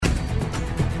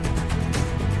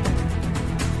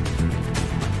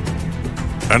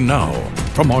And now,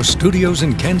 from our studios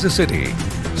in Kansas City,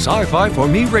 Sci-Fi for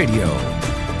Me Radio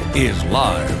is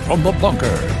live from the bunker.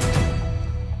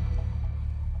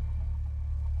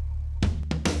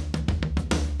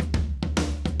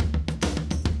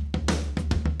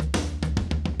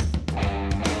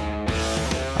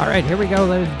 All right, here we go,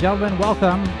 ladies and gentlemen.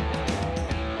 Welcome.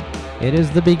 It is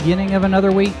the beginning of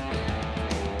another week.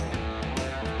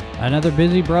 Another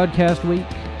busy broadcast week.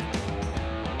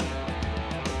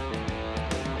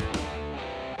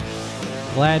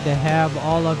 Glad to have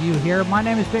all of you here. My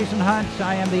name is Jason Hunt.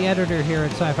 I am the editor here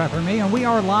at Sci-Fi for Me, and we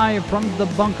are live from the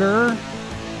bunker,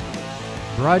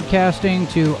 broadcasting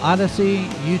to Odyssey,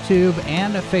 YouTube,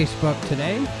 and Facebook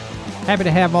today. Happy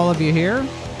to have all of you here.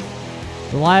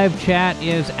 The live chat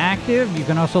is active. You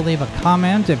can also leave a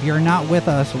comment if you're not with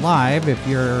us live. If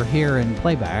you're here in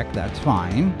playback, that's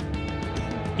fine.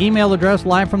 Email address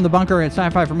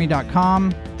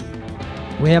livefromthebunker@scififorme.com.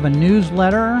 We have a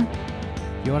newsletter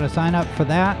if you want to sign up for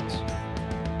that.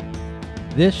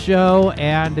 This show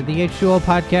and the H2O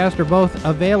podcast are both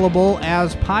available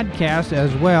as podcasts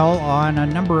as well on a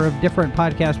number of different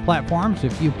podcast platforms.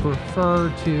 If you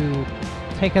prefer to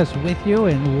take us with you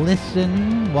and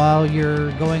listen while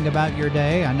you're going about your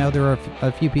day, I know there are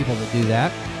a few people that do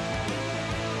that.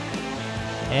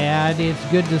 And it's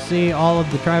good to see all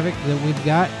of the traffic that we've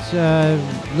got.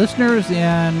 Listeners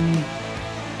in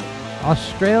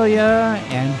Australia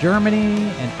and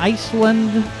Germany and Iceland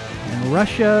and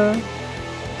Russia.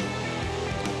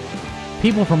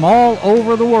 People from all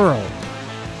over the world.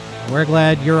 We're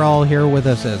glad you're all here with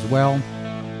us as well.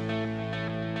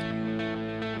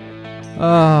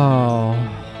 Oh,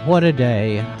 what a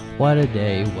day. What a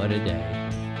day. What a day.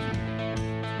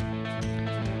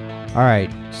 All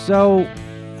right, so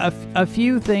a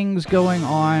few things going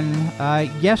on.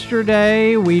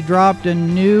 Yesterday, we dropped a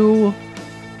new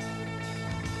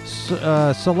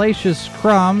Salacious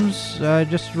Crumbs.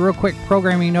 Just a real quick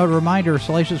programming note reminder,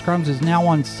 Salacious Crumbs is now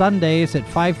on Sundays at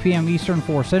 5 p.m. Eastern,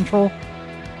 4 Central.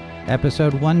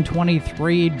 Episode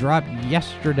 123 dropped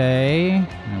yesterday.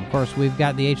 And of course, we've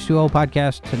got the H2O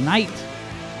podcast tonight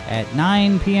at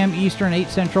 9 p.m. Eastern, 8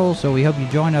 Central. So we hope you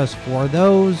join us for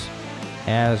those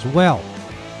as well.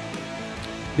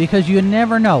 Because you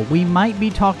never know, we might be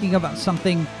talking about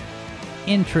something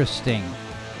interesting.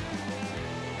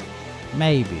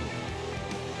 Maybe.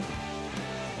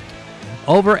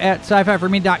 Over at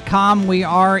scififorme.com, we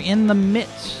are in the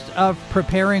midst of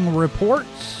preparing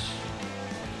reports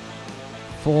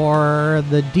for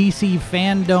the DC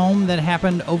Fandom that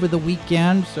happened over the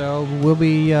weekend. So we'll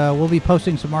be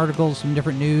posting some articles, some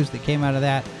different news that came out of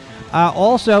that.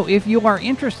 Also, if you are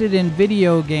interested in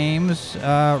video games,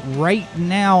 right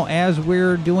now as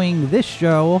we're doing this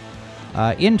show,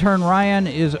 intern Ryan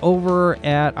is over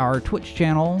at our Twitch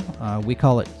channel. We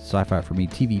call it Sci-Fi for Me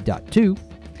TV.2,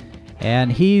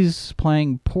 and he's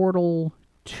playing Portal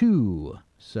 2.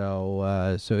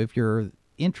 So if you're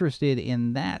interested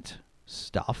in that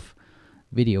stuff,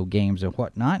 video games and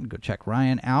whatnot, go check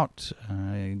Ryan out.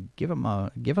 Give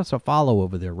us a follow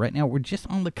over there. Right now, we're just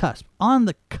on the cusp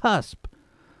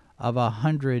of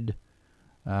 100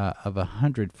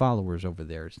 followers over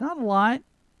there. It's not a lot,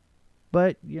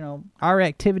 but you know our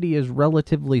activity is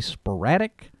relatively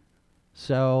sporadic,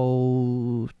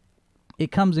 so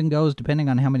it comes and goes depending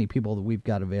on how many people that we've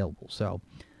got available. So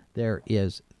there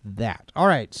is that. All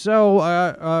right. So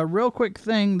a real quick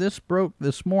thing. This broke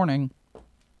this morning.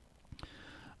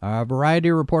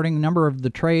 Variety reporting, a number of the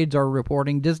trades are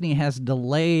reporting Disney has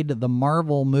delayed the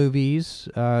Marvel movies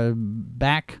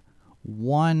back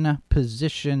one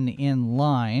position in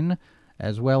line,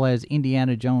 as well as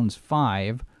Indiana Jones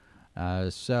 5.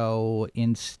 So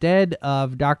instead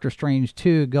of Doctor Strange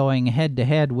 2 going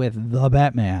head-to-head with The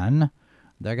Batman,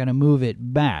 they're going to move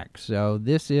it back. So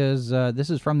this is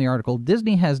from the article.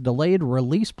 Disney has delayed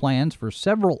release plans for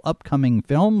several upcoming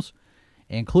films,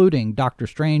 including Doctor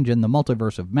Strange and the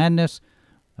Multiverse of Madness,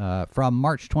 from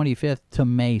March 25th to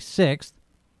May 6th,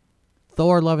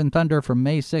 Thor Love and Thunder from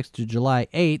May 6th to July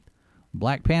 8th,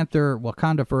 Black Panther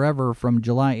Wakanda Forever from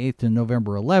July 8th to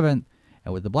November 11th,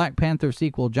 and with the Black Panther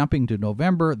sequel jumping to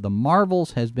November, The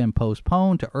Marvels has been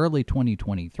postponed to early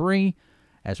 2023.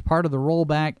 As part of the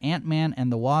rollback, Ant-Man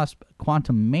and the Wasp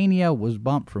Quantumania was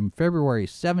bumped from February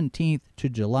 17th to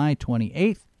July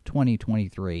 28th,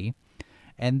 2023.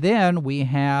 And then we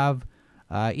have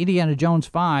Indiana Jones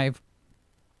 5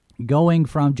 going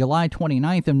from July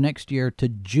 29th of next year to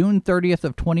June 30th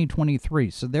of 2023.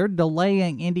 So they're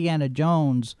delaying Indiana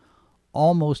Jones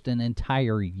almost an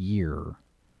entire year.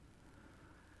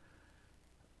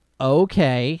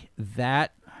 Okay,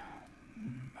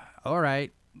 all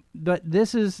right. But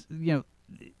this is,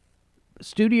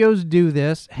 studios do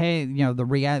this. Hey,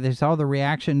 they saw the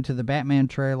reaction to the Batman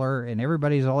trailer, and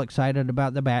everybody's all excited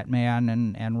about the Batman,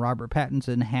 and Robert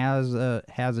Pattinson has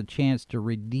a chance to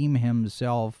redeem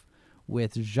himself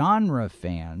with genre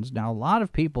fans. Now, a lot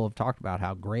of people have talked about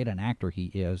how great an actor he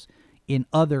is in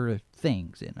other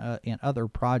things, in other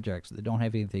projects that don't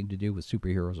have anything to do with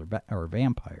superheroes or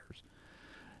vampires.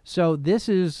 So this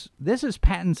is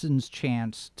Pattinson's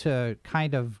chance to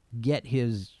kind of get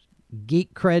his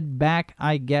geek cred back,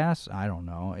 I guess. I don't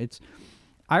know.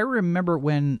 I remember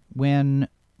when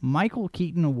Michael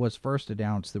Keaton was first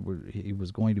announced that he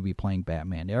was going to be playing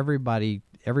Batman. Everybody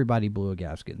blew a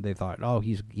gasket. They thought, oh,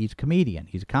 he's a comedian.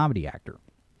 He's a comedy actor.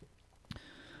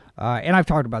 And I've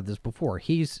talked about this before.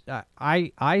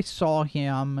 I saw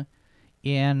him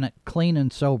in Clean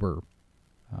and Sober.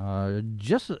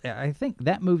 I think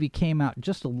that movie came out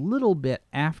just a little bit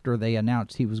after they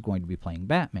announced he was going to be playing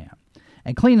Batman.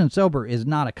 And Clean and Sober is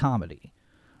not a comedy.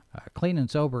 Clean and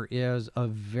Sober is a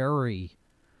very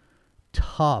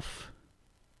tough.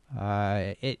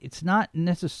 It's not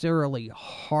necessarily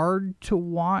hard to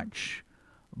watch,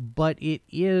 but it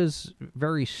is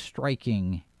very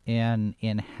striking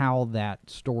in how that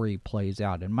story plays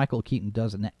out. And Michael Keaton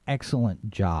does an excellent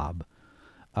job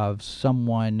of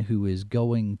someone who is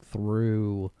going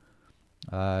through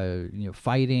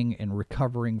fighting and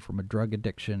recovering from a drug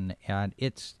addiction, and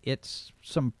it's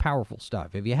some powerful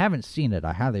stuff. If you haven't seen it,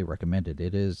 I highly recommend it.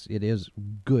 It is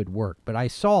good work. But I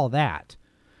saw that,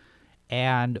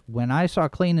 and when I saw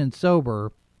Clean and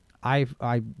Sober,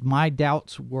 my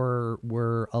doubts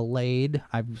were allayed.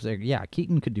 I was like, yeah,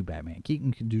 Keaton could do Batman.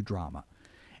 Keaton could do drama,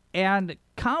 and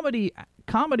comedy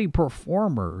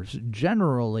performers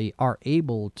generally are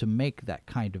able to make that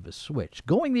kind of a switch.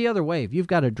 Going the other way, if you've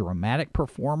got a dramatic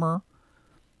performer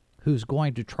who's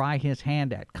going to try his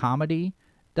hand at comedy,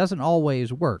 doesn't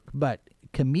always work. But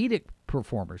comedic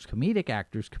performers, comedic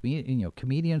actors,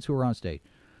 comedians who are on stage,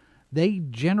 they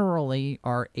generally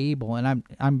are able, and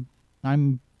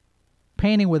I'm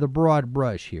painting with a broad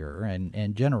brush here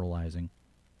and generalizing,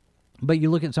 but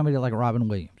you look at somebody like Robin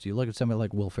Williams, you look at somebody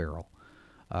like Will Ferrell,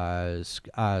 Paul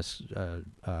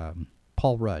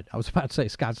Rudd. I was about to say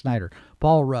Scott Snyder.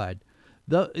 Paul Rudd.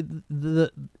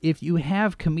 If you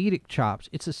have comedic chops,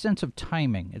 it's a sense of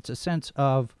timing. It's a sense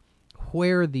of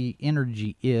where the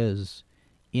energy is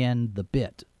in the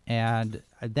bit, and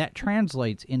that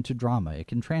translates into drama. It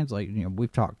can translate.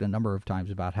 We've talked a number of times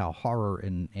about how horror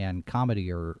and comedy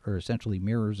are essentially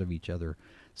mirrors of each other.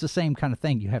 It's the same kind of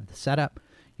thing. You have the setup,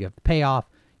 you have the payoff,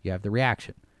 you have the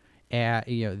reaction.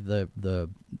 The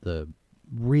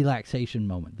relaxation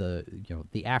moment,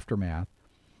 the aftermath,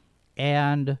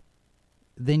 and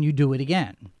then you do it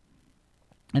again,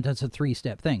 and that's a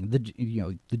 3-step thing.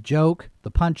 The joke,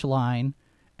 the punchline,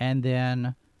 and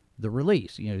then the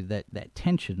release. That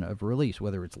tension of release,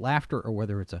 whether it's laughter or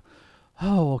whether it's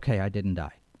oh, okay, I didn't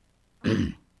die.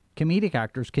 Comedic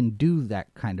actors can do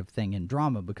that kind of thing in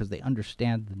drama because they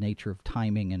understand the nature of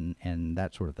timing and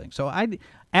that sort of thing. So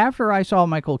after I saw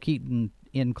Michael Keaton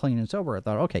in Clean and Sober, I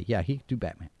thought, okay, yeah, he could do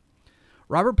Batman.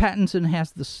 Robert Pattinson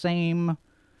has the same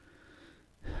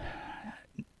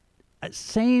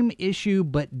issue,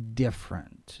 but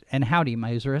different. And howdy,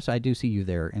 Mazurus, I do see you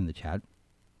there in the chat.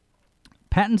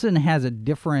 Pattinson has a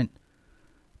different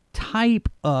type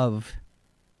of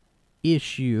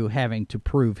issue having to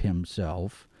prove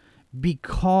himself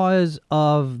because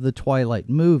of the Twilight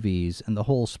movies and the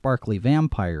whole sparkly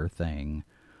vampire thing,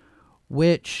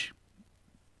 which,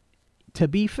 to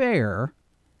be fair,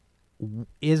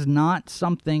 is not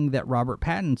something that Robert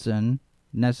Pattinson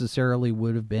necessarily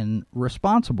would have been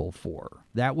responsible for.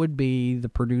 That would be the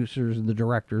producers and the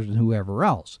directors and whoever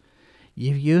else.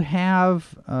 You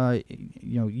have,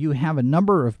 you have a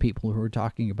number of people who are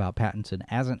talking about Pattinson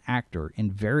as an actor in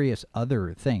various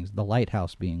other things. The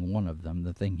Lighthouse being one of them,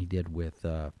 the thing he did with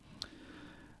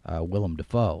Willem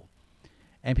Dafoe,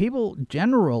 and people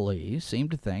generally seem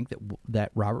to think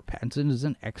that Robert Pattinson is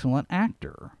an excellent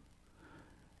actor.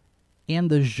 In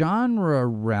the genre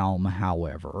realm,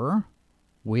 however,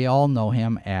 we all know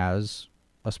him as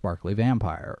a sparkly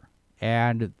vampire.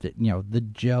 And the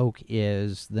joke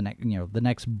is the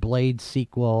next Blade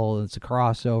sequel. It's a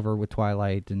crossover with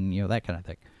Twilight, and that kind of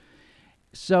thing.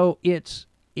 So it's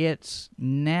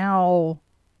now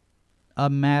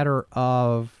a matter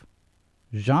of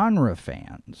genre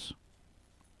fans,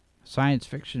 science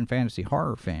fiction, fantasy,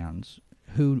 horror fans,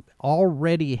 who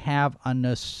already have an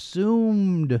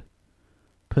assumed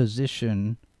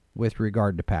position with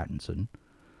regard to Pattinson.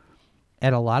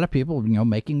 And a lot of people,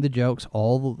 making the jokes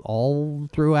all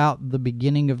throughout the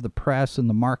beginning of the press and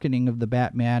the marketing of the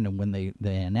Batman, and when they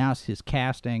announced his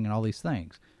casting and all these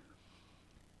things.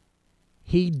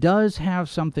 he does have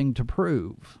something to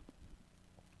prove.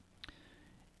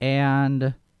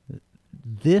 And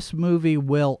this movie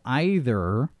will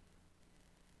either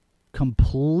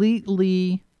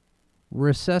completely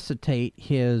resuscitate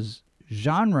his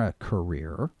genre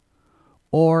career,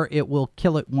 or it will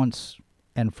kill it once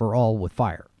and for all with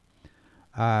fire.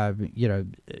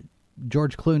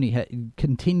 George Clooney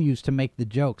continues to make the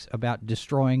jokes about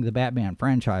destroying the Batman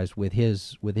franchise with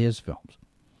his films,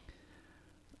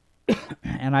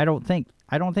 and I don't think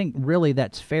really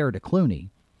that's fair to Clooney.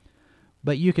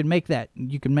 But you can make that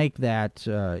you can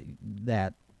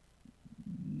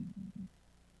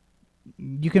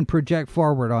project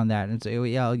forward on that and say,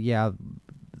 well, yeah,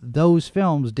 those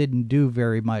films didn't do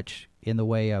very much in the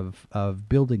way of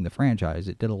building the franchise.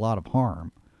 It did a lot of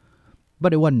harm.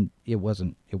 But it wasn't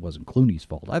Clooney's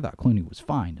fault. I thought Clooney was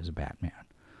fine as a Batman.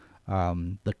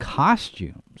 The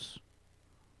costumes,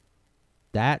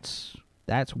 that's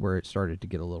where it started to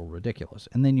get a little ridiculous.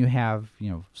 And then you have,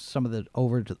 some of the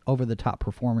over the top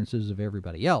performances of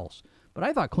everybody else. But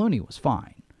I thought Clooney was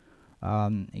fine.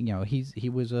 He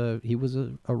was a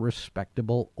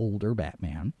respectable older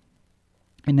Batman.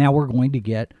 And now we're going to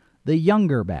get the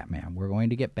younger Batman. We're going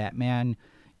to get Batman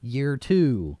Year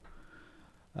 2.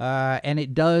 And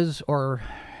it does, or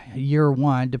Year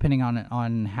 1, depending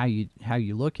on how you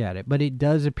look at it, but it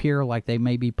does appear like they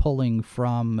may be pulling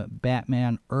from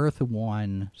Batman Earth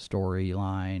 1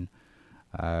 storyline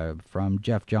from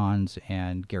Jeff Johns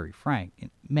and Gary Frank.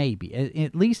 Maybe,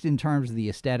 at least in terms of the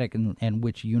aesthetic and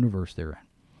which universe they're in.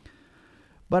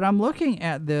 But I'm looking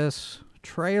at this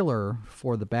trailer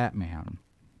for the Batman,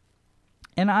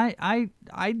 and I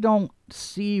don't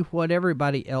see what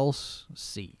everybody else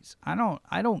sees. I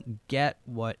don't get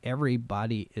what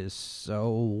everybody is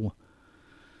so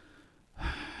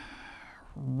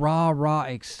rah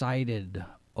excited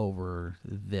over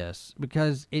this,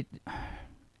 because it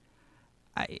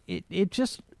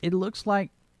looks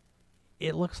like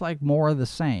more of the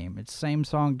same. It's same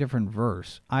song, different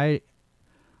verse. I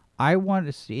want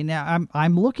to see. Now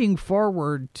I'm looking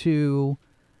forward to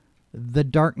The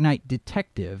Dark Knight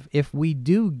Detective. If we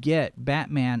do get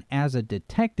Batman as a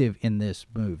detective in this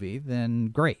movie, then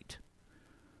great.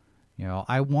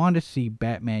 I want to see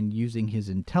Batman using his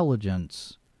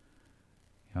intelligence,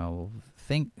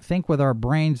 think with our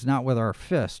brains, not with our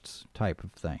fists type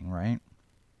of thing, right?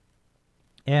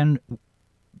 And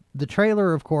the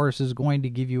trailer, of course, is going to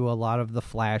give you a lot of the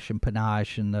flash and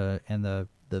panache and the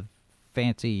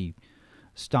fancy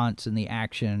stunts and the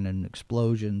action and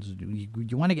explosions.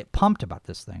 You want to get pumped about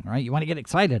this thing, right? You want to get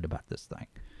excited about this thing.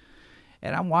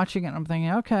 And I'm watching it and I'm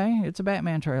thinking, okay, it's a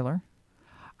Batman trailer.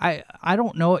 I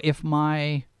don't know if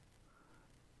my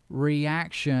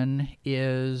reaction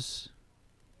is...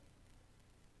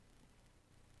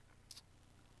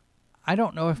 I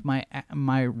don't know if my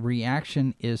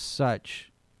reaction is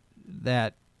such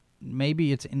that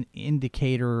maybe it's an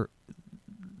indicator.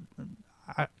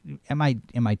 Am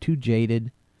I too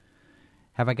jaded?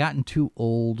 Have I gotten too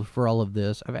old for all of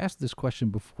this? I've asked this question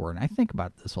before, and I think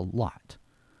about this a lot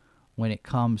when it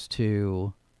comes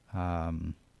to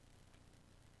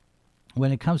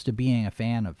being a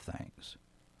fan of things.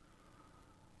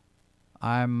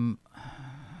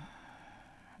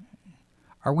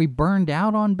 Are we burned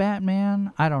out on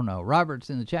Batman? I don't know. Robert's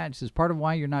in the chat. He says, part of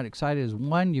why you're not excited is,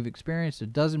 1, you've experienced a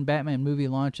dozen Batman movie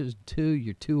launches. 2,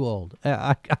 you're too old.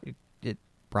 It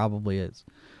probably is.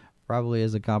 Probably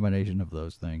is a combination of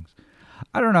those things.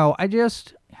 I don't know.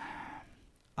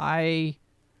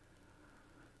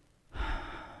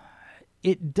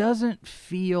 It doesn't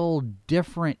feel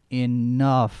different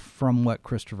enough from what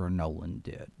Christopher Nolan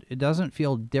did. It doesn't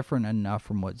feel different enough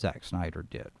from what Zack Snyder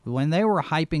did. When they were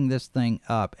hyping this thing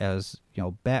up as,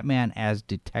 Batman as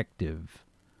detective,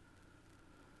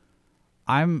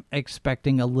 I'm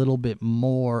expecting a little bit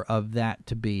more of that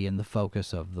to be in the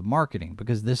focus of the marketing,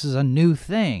 because this is a new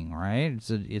thing, right?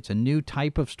 It's a new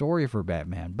type of story for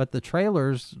Batman. But the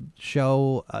trailers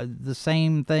show the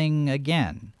same thing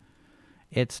again.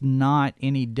 It's not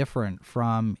any different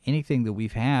from anything that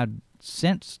we've had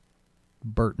since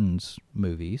Burton's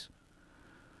movies.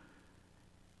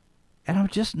 And I'm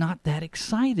just not that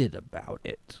excited about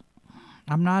it.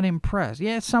 I'm not impressed.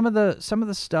 Yeah, some of the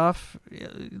stuff,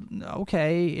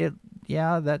 okay,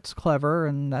 that's clever,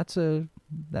 and that's an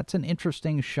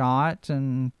interesting shot,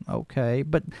 and okay,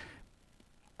 but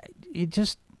it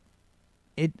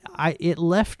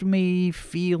left me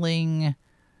feeling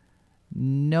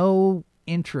no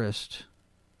interest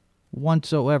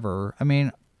whatsoever. I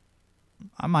mean,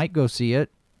 I might go see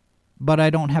it, but I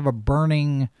don't have a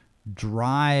burning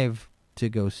drive to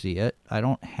go see it. I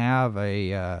don't have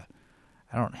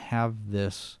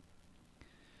this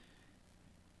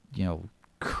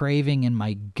craving in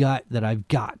my gut that I've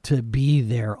got to be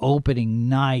there opening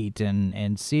night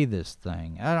and see this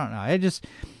thing. I don't know.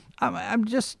 I'm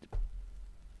just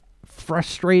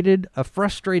frustrated, a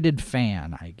frustrated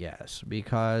fan, I guess,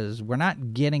 because we're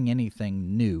not getting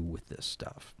anything new with this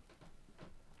stuff.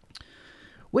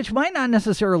 Which might not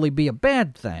necessarily be a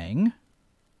bad thing.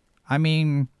 I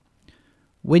mean,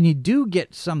 when you do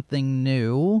get something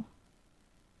new,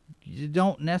 you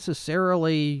don't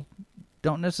necessarily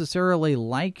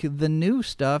like the new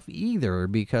stuff either,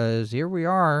 because here we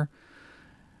are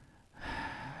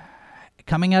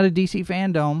coming out of DC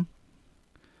Fandom.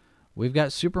 We've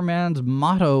got Superman's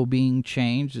motto being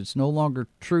changed. It's no longer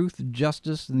truth,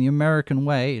 justice, and the American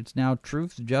way. It's now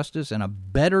truth, justice, and a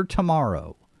better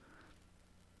tomorrow.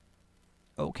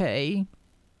 Okay.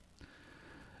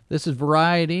 This is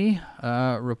Variety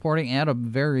reporting. Adam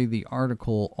Berry, the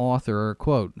article author,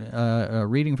 quote,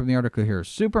 reading from the article here,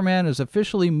 Superman is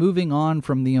officially moving on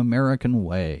from the American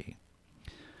way.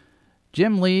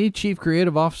 Jim Lee, chief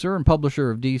creative officer and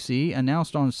publisher of DC,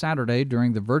 announced on Saturday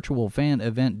during the virtual fan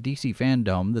event DC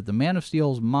Fandom that the Man of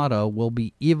Steel's motto will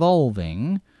be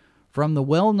evolving from the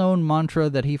well-known mantra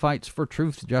that he fights for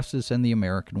truth, justice, and the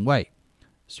American way.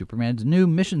 Superman's new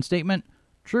mission statement,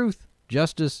 truth,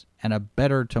 justice, and a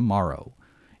better tomorrow.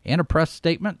 In a press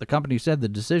statement, the company said the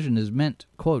decision is meant,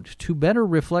 quote, to better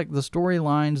reflect the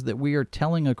storylines that we are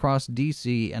telling across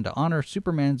DC and to honor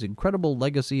Superman's incredible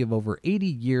legacy of over 80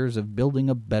 years of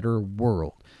building a better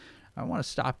world. I want to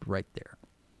stop right there.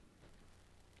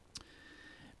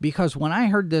 Because when I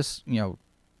heard this,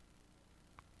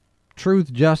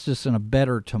 truth, justice, and a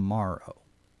better tomorrow,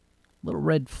 little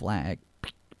red flag.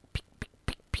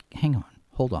 Hang on.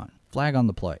 Hold on. Flag on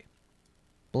the play.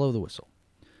 Blow the whistle.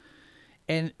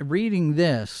 And reading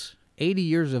this, 80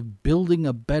 years of building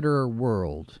a better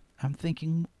world, I'm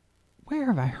thinking, where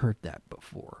have I heard that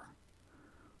before?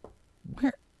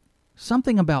 Where?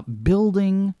 Something about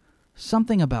building,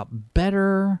 something about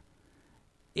better.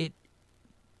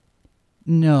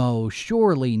 No,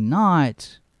 surely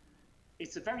not.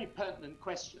 It's a very pertinent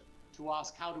question to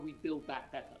ask, how do we build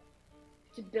back better?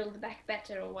 To build back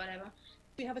better or whatever.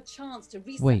 We have a chance to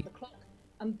reset the clock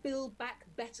and build back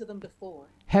better than before.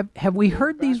 Have we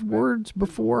heard these words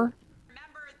before?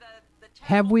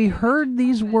 Have we heard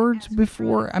these words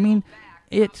before? I mean,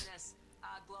 it's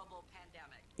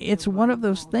one of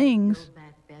those things.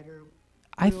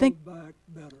 I think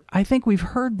we've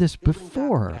heard this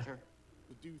before. To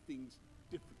do things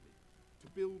differently, to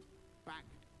build back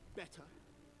better.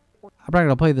 I'm not going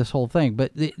to play this whole thing,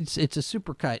 but it's a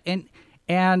supercut,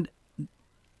 and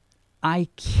I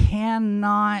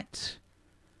cannot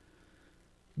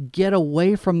get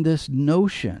away from this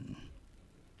notion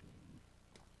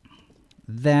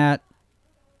that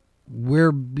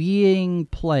we're being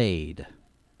played.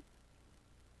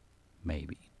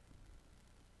 Maybe.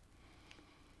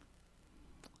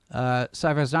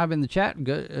 Sci-Fi's Knob in the chat.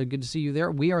 Good to see you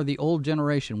there. We are the old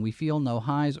generation. We feel no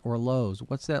highs or lows.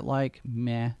 What's that like?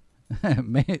 Meh.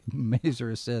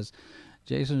 Mazer says,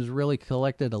 Jason has really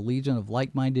collected a legion of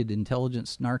like-minded, intelligent,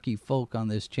 snarky folk on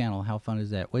this channel. How fun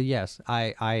is that? Well, yes,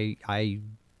 I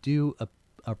do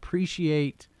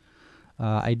appreciate.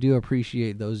 I do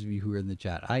appreciate those of you who are in the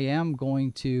chat. I am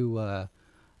going to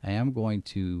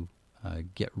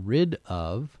get rid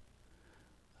of.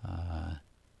 I'm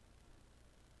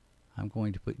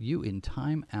going to put you in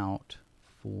timeout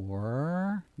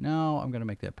for. No, I'm going to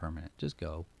make that permanent. Just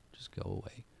go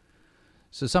away.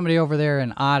 So somebody over there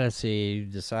in Odyssey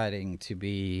deciding to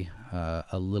be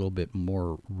a little bit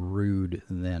more rude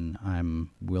than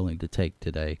I'm willing to take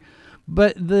today.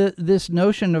 But this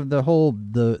notion of the whole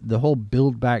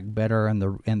build back better and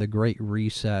the Great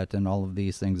Reset and all of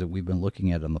these things that we've been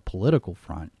looking at on the political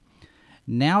front.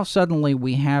 Now suddenly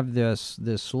we have this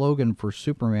slogan for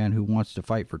Superman who wants to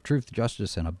fight for truth,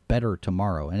 justice, and a better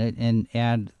tomorrow,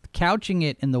 and couching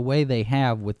it in the way they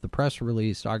have with the press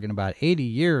release talking about 80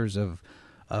 years of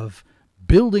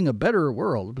building a better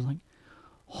world. Like,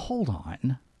 hold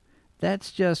on,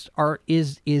 that's just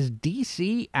is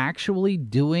DC actually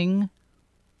doing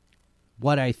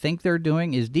what I think they're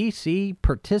doing? Is DC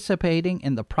participating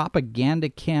in the propaganda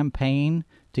campaign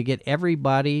to get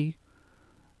everybody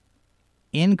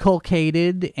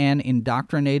inculcated and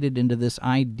indoctrinated into this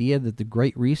idea that the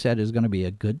Great Reset is going to be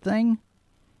a good thing?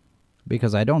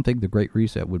 Because I don't think the Great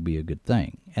Reset would be a good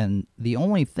thing. And the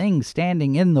only thing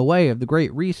standing in the way of the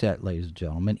Great Reset, ladies and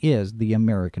gentlemen, is the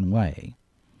American way.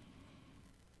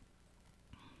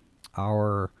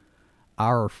 Our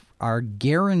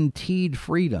guaranteed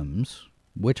freedoms,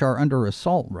 which are under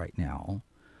assault right now,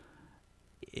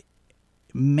 it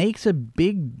makes a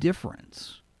big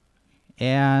difference.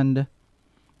 And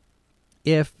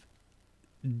if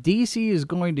DC is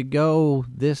going to go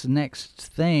this next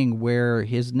thing where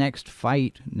his next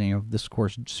fight, this, of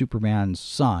course, Superman's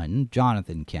son,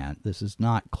 Jonathan Kent, this is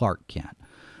not Clark Kent,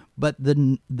 but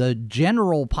the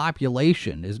general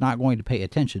population is not going to pay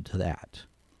attention to that.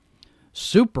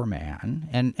 Superman,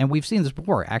 and we've seen this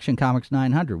before, Action Comics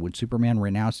 900, when Superman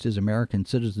renounced his American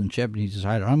citizenship and he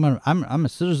decided, I'm a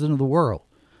citizen of the world.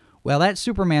 Well, that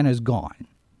Superman is gone.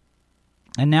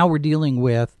 And now we're dealing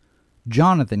with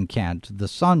Jonathan Kent, the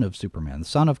son of Superman, the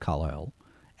son of Kal-El,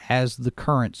 as the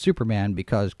current Superman,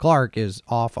 because Clark is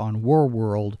off on War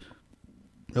World,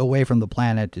 away from the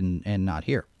planet and not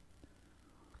here.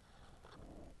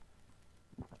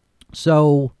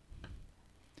 So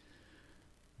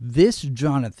this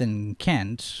Jonathan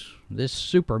Kent, this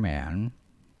Superman,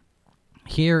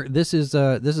 here, this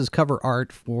is cover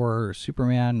art for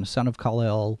Superman, Son of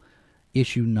Kal-El,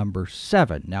 issue number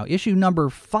 7. Now, issue number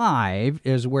 5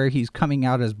 is where he's coming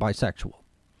out as bisexual.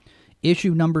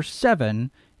 Issue number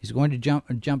 7, he's going to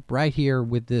jump right here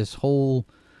with this whole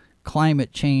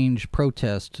climate change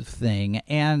protest thing,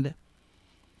 and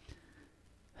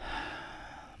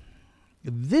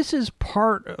this is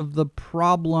part of the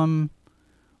problem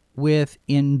with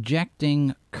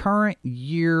injecting current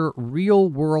year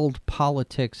real-world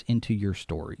politics into your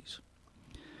stories.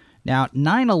 Now,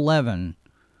 9/11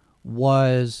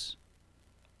 was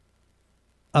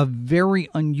a very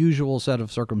unusual set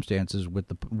of circumstances with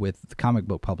the comic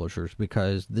book publishers,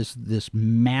 because this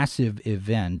massive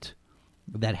event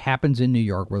that happens in New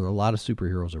York, where a lot of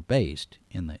superheroes are based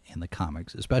in the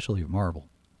comics, especially Marvel,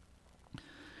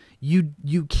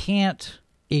 you can't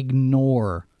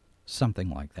ignore something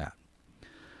like that.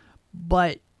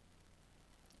 But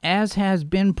as has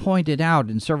been pointed out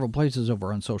in several places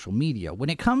over on social media, when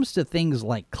it comes to things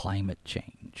like climate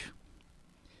change,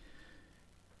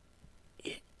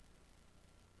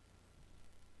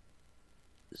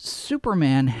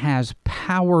 Superman has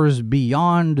powers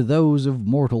beyond those of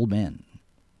mortal men.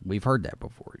 We've heard that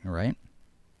before, right?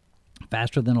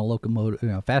 Faster than a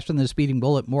locomotive, faster than a speeding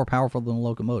bullet, more powerful than a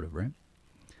locomotive, right?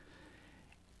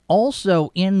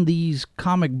 Also, in these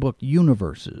comic book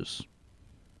universes,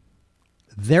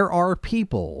 there are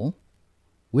people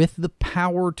with the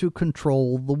power to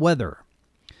control the weather.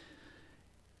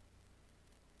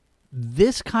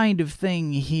 This kind of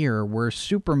thing here, where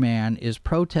Superman is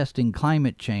protesting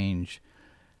climate change,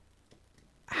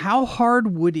 how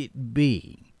hard would it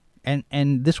be?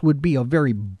 And this would be a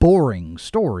very boring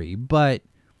story, but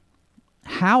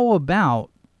how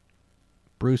about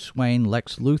Bruce Wayne,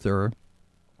 Lex Luthor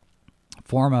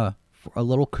form a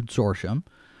little consortium,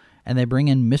 and they bring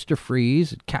in Mr.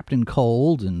 Freeze, Captain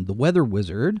Cold, and the Weather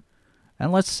Wizard,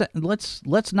 and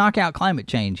let's knock out climate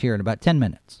change here in about 10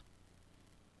 minutes.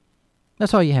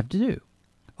 That's all you have to do.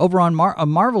 Over on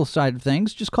Marvel's side of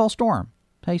things, just call Storm.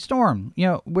 Hey, Storm,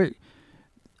 the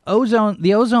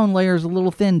ozone layer is a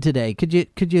little thin today. Could you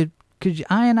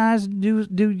ionize,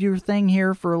 do your thing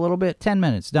here for a little bit? 10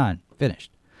 minutes, done,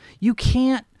 finished. You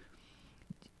can't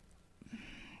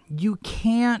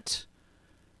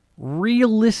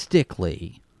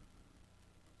realistically,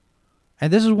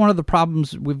 and this is one of the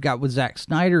problems we've got with Zack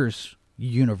Snyder's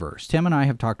universe. Tim and I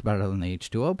have talked about it on the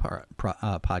H2O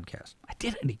podcast. I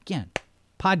did it again.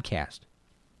 Podcast.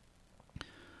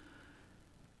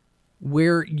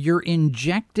 Where you're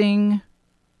injecting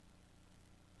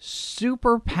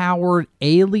superpowered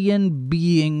alien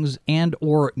beings and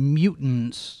or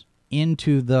mutants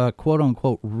into the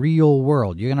quote-unquote real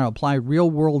world. You're going to apply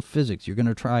real-world physics. You're going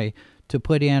to try to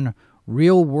put in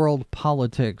real-world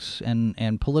politics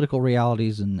and political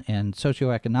realities and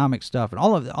socioeconomic stuff and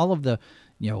all of the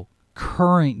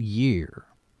current year.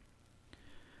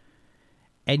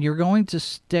 And you're going to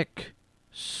stick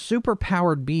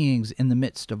superpowered beings in the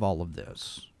midst of all of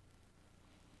this.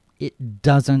 It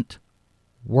doesn't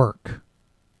work.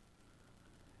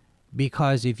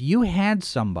 Because if you had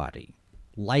somebody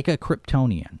like a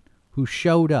Kryptonian who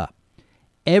showed up,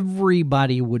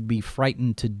 everybody would be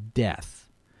frightened to death,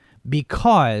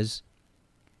 because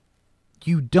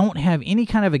you don't have any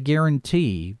kind of a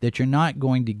guarantee that you're not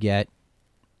going to get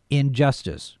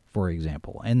Injustice, for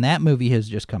example. And that movie has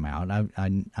just come out.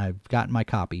 I've gotten my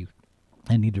copy.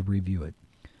 I need to review it.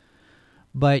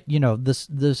 But,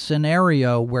 the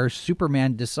scenario where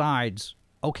Superman decides,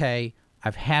 okay,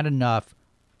 I've had enough.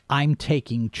 I'm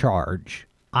taking charge.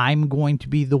 I'm going to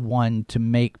be the one to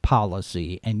make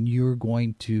policy, and you're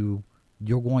going to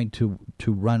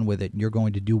run with it, and you're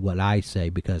going to do what I say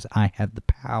because I have the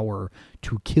power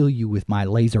to kill you with my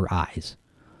laser eyes.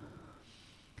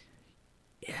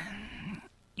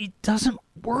 It doesn't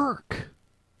work.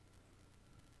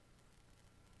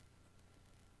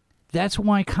 That's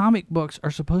why comic books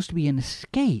are supposed to be an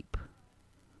escape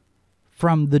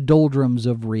from the doldrums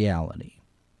of reality.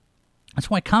 That's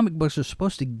why comic books are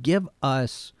supposed to give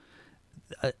us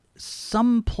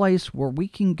some place where we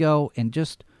can go and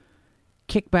just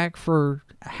kick back for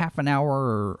half an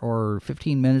hour or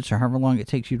 15 minutes or however long it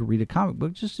takes you to read a comic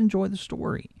book. Just enjoy the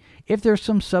story. If there's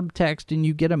some subtext and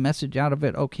you get a message out of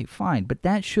it, okay, fine. But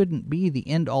that shouldn't be the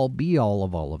end-all, be-all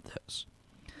of all of this.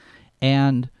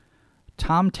 And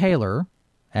Tom Taylor,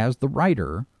 as the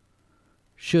writer,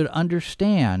 should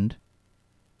understand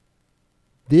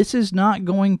this is not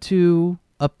going to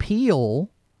appeal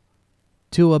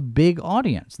to a big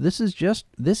audience. This is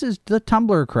the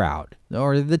Tumblr crowd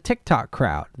or the TikTok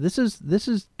crowd. This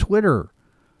is Twitter.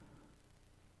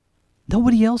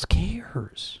 Nobody else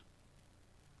cares.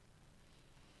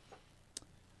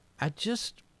 I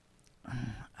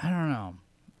don't know.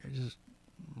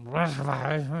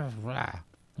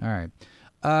 All right.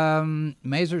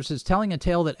 Mazer says, telling a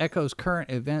tale that echoes current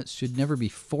events should never be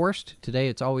forced. Today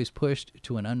it's always pushed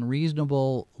to an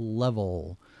unreasonable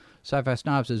level. Sci-Fi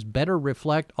Snob says, better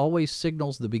reflect always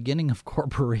signals the beginning of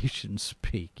corporation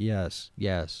speak. Yes,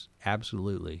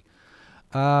 absolutely.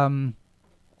 Mazer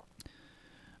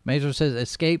says,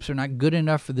 escapes are not good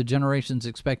enough for the generations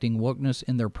expecting wokeness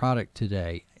in their product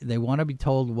today. They want to be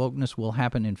told wokeness will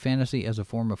happen in fantasy as a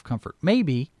form of comfort.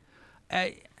 Maybe.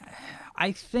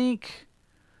 I think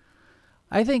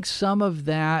some of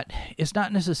that is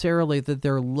not necessarily that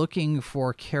they're looking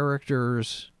for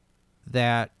characters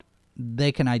that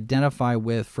they can identify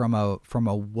with from a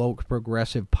woke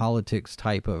progressive politics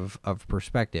type of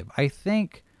perspective. I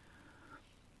think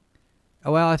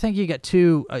you get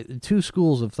two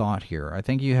schools of thought here. I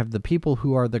think you have the people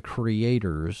who are the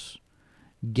creators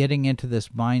getting into this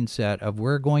mindset of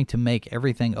we're going to make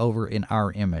everything over in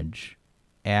our image,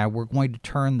 and we're going to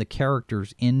turn the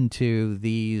characters into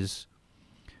these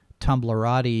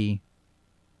Tumblrati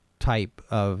type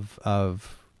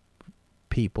of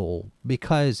people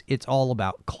because it's all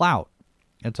about clout.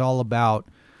 It's all about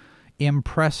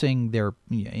impressing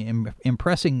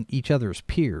each other's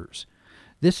peers.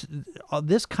 This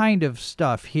kind of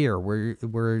stuff here,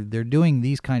 where they're doing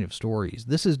these kind of stories,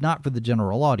 this is not for the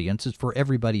general audience. It's for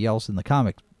everybody else in the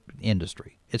comic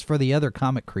industry. It's for the other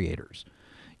comic creators.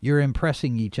 You're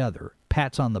impressing each other.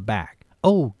 Pats on the back.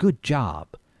 Oh, good job.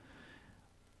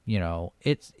 You know,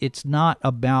 it's not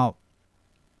about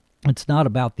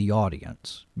the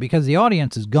audience, because the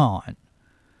audience is gone.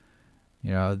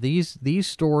 You know, these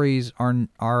stories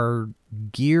are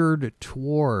geared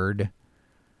toward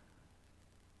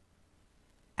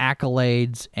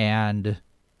accolades and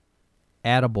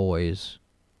attaboys,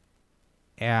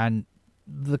 and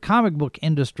the comic book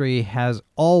industry has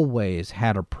always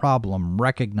had a problem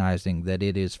recognizing that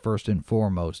it is first and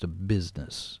foremost a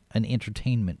business, an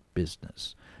entertainment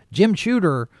business. Jim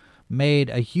Shooter made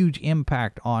a huge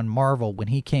impact on Marvel when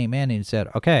he came in and said,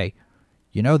 okay,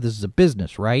 you know this is a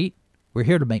business, right? We're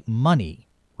here to make money,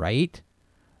 right?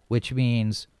 Which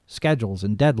means schedules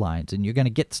and deadlines, and you're going to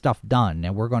get stuff done,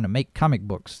 and we're going to make comic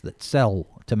books that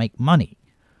sell to make money.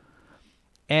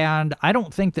 And I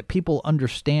don't think that people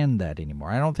understand that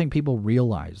anymore. I don't think people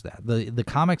realize that. The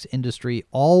comics industry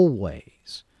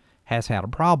always has had a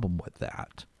problem with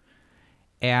that.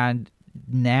 And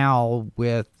now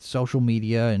with social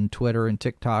media and Twitter and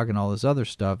TikTok and all this other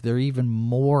stuff, they're even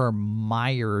more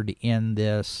mired in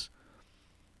this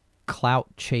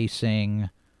clout chasing,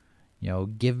 you know,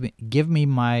 give me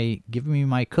my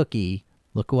cookie,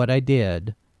 look what I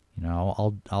did. You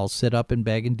know, I'll sit up and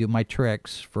beg and do my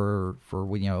tricks for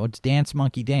you know, it's dance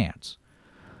monkey dance.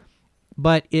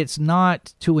 But it's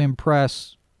not to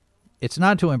impress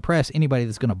anybody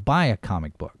that's going to buy a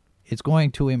comic book. It's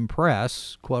going to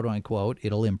impress, quote unquote,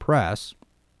 it'll impress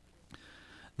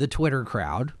the Twitter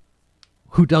crowd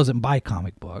who doesn't buy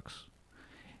comic books.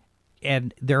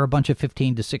 And they're a bunch of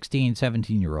 15 to 16,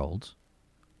 17-year-olds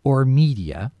or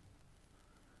media.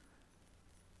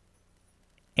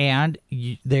 And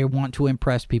they want to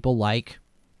impress people like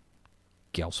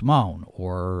Gail Simone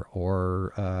or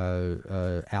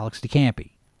Alex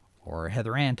DeCampi or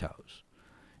Heather Antos.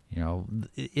 You know,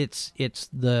 it's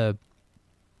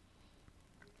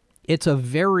a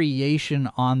variation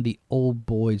on the old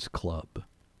boys club.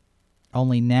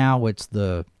 Only now it's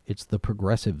the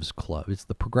progressives club. It's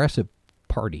the progressive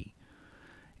party.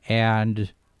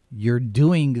 And you're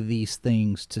doing these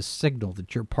things to signal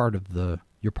that you're part of the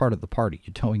party.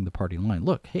 You're towing the party line.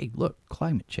 Look,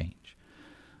 climate change.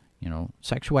 You know,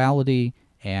 sexuality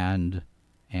and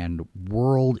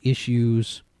world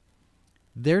issues.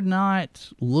 They're not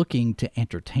looking to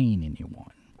entertain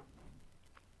anyone.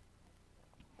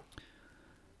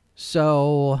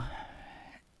 So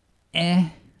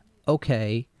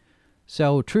okay.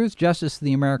 So Truth, Justice,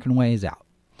 the American Way is out.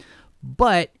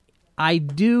 But I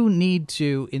do need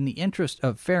to, in the interest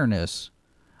of fairness,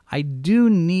 I do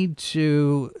need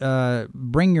to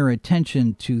bring your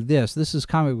attention to this. This is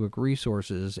Comic Book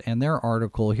Resources and their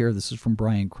article here. This is from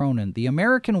Brian Cronin. The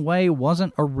American Way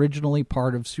wasn't originally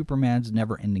part of Superman's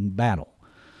never-ending battle.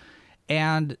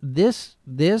 And this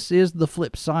is the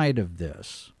flip side of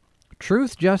this.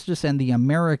 Truth, Justice, and the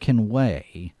American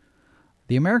Way.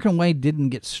 The American Way didn't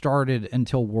get started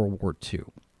until World War II.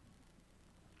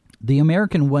 The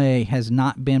American Way has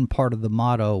not been part of the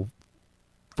motto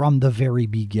from the very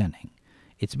beginning.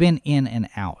 It's been in and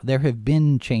out. There have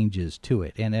been changes to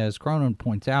it. And as Cronin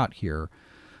points out here,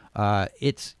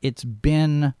 it's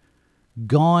been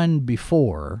gone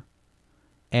before,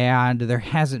 and there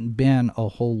hasn't been a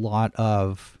whole lot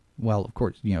of, well, of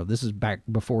course, this is back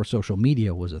before social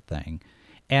media was a thing.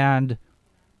 And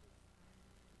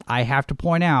I have to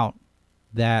point out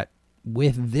that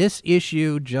with this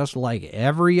issue, just like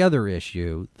every other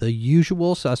issue, the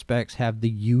usual suspects have the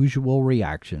usual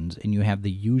reactions, and you have the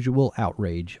usual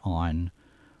outrage on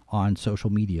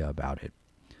social media about it.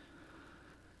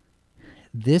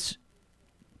 This,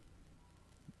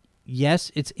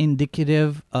 yes, it's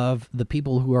indicative of the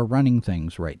people who are running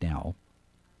things right now,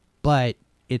 but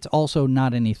it's also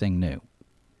not anything new.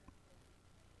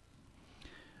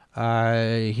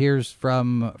 Here's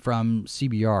from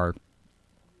CBR.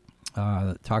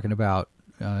 Talking about,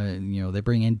 they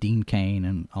bring in Dean Cain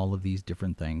and all of these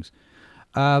different things.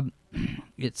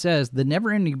 It says, the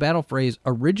never-ending battle phrase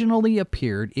originally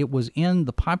appeared. It was in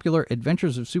the popular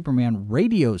Adventures of Superman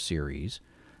radio series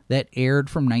that aired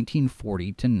from 1940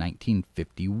 to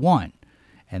 1951.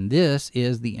 And this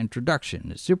is the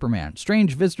introduction. Superman,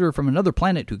 strange visitor from another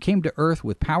planet who came to Earth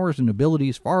with powers and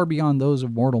abilities far beyond those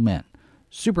of mortal men.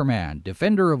 Superman,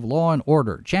 defender of law and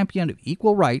order, champion of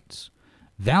equal rights,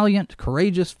 valiant,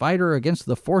 courageous fighter against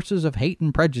the forces of hate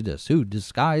and prejudice, who,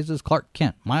 disguised as Clark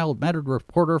Kent, mild-mannered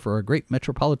reporter for a great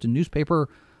metropolitan newspaper,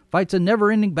 fights a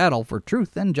never-ending battle for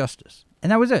truth and justice.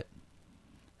 And that was it.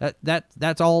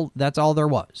 That's all there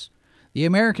was. The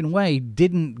American Way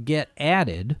didn't get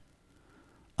added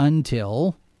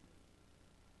until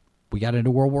we got into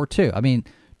World War II. I mean,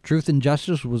 truth and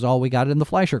justice was all we got in the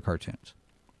Fleischer cartoons.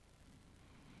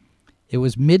 It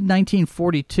was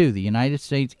mid-1942, the United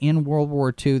States in World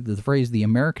War II, the phrase the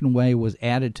American Way was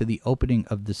added to the opening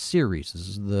of the series. This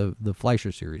is the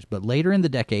Fleischer series. But later in the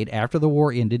decade, after the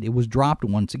war ended, it was dropped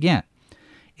once again.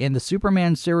 In the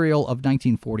Superman serial of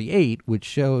 1948,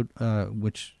 which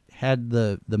had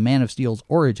the Man of Steel's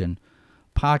origin,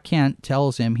 Pa Kent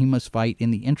tells him he must fight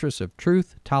in the interests of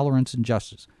truth, tolerance, and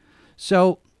justice.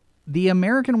 So the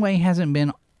American Way hasn't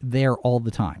been there all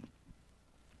the time.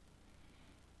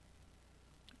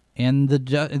 And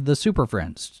the Super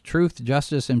Friends, truth,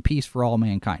 justice, and peace for all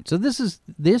mankind. So this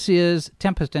is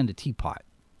Tempest in a Teapot.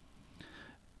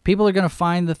 People are going to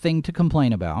find the thing to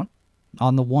complain about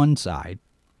on the one side,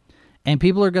 and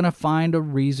people are going to find a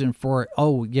reason for it.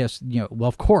 Oh, yes, well,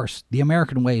 of course, the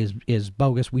American Way is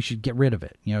bogus. We should get rid of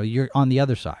it. You're on the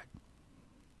other side.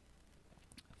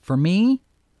 For me,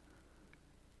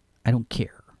 I don't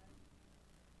care.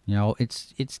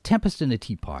 It's Tempest in a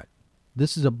Teapot.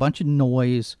 This is a bunch of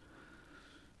noise,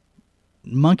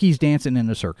 monkeys dancing in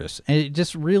a circus. And it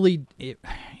just really,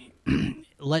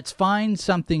 let's find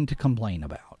something to complain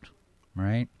about,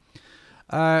 right?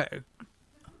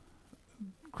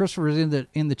 Christopher's in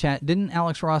the chat. Didn't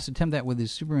Alex Ross attempt that with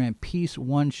his Superman Peace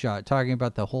one-shot, talking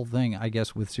about the whole thing, I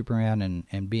guess, with Superman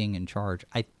and being in charge?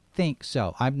 I think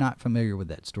so. I'm not familiar with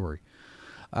that story.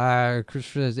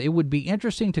 Christopher says, it would be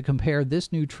interesting to compare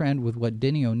this new trend with what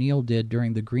Denny O'Neil did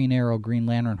during the Green Arrow, Green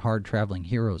Lantern, Hard Traveling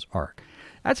Heroes arc.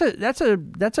 That's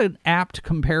an apt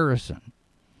comparison.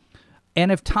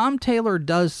 And if Tom Taylor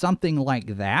does something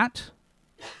like that,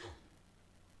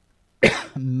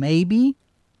 maybe.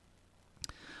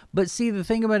 But see, the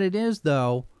thing about it is,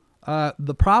 though,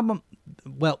 the problem,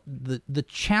 well, the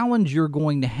challenge you're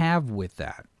going to have with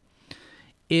that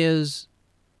is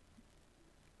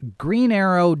Green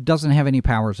Arrow doesn't have any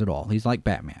powers at all. He's like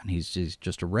Batman. He's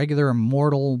just a regular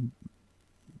immortal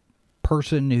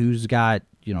person who's got,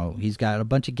 he's got a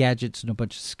bunch of gadgets and a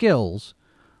bunch of skills,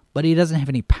 but he doesn't have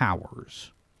any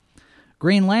powers.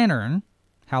 Green Lantern,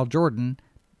 Hal Jordan,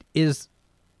 is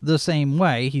the same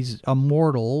way. He's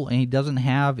immortal and he doesn't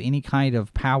have any kind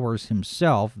of powers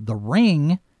himself. The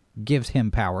ring gives him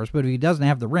powers, but if he doesn't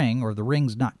have the ring or the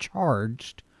ring's not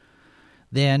charged,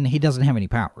 then he doesn't have any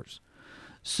powers.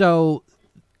 So,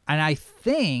 and I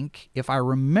think, if I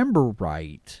remember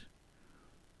right,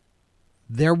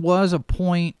 there was a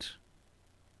point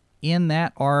in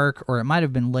that arc, or it might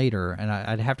have been later, and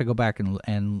I'd have to go back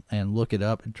and look it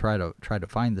up and try to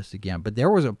find this again. But there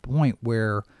was a point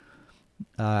where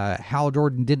Hal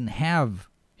Jordan didn't have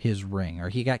his ring, or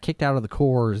he got kicked out of the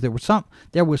Corps.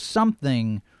 There was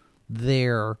something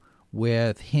there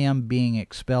with him being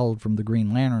expelled from the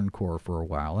Green Lantern Corps for a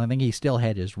while. I think he still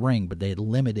had his ring, but they had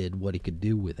limited what he could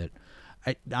do with it.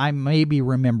 I may be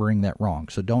remembering that wrong,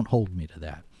 so don't hold me to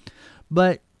that.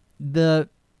 But the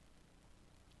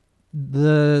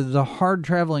Hard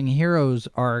Traveling Heroes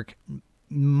arc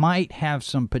might have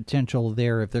some potential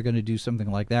there if they're going to do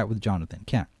something like that with Jonathan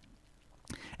Kent.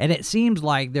 And it seems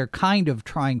like they're kind of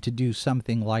trying to do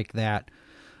something like that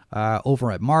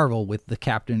over at Marvel with the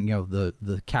Captain,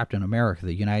 the Captain America,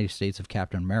 the United States of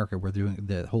Captain America. We're doing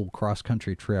the whole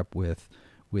cross-country trip with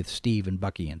Steve and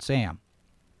Bucky and Sam.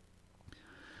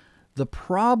 The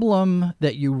problem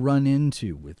that you run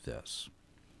into with this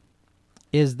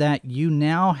is that you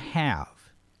now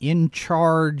have, in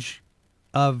charge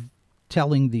of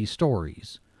telling these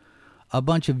stories, a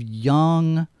bunch of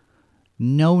young,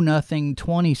 know-nothing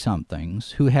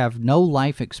 20-somethings who have no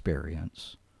life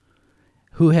experience,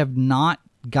 who have not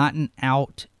gotten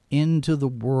out into the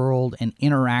world and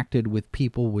interacted with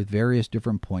people with various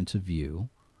different points of view.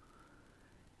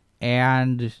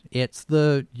 And it's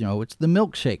the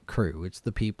milkshake crew. It's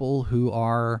the people who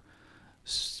are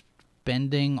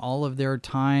spending all of their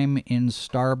time in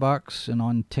Starbucks and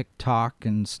on TikTok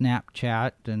and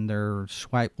Snapchat, and they're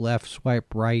swipe left,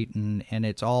 swipe right, and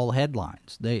it's all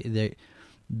headlines.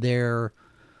 They're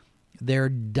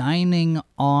dining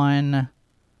on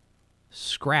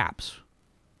scraps.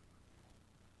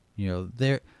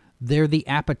 They're the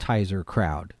appetizer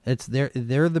crowd.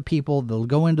 They're the people that'll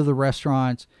go into the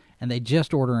restaurants and they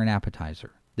just order an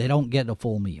appetizer. They don't get a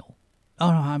full meal.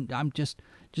 Oh no, I'm just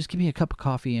give me a cup of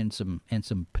coffee and some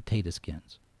potato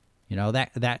skins.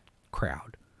 That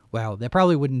crowd. Well, they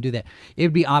probably wouldn't do that. It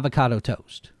would be avocado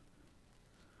toast.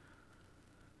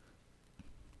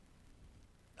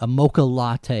 A mocha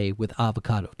latte with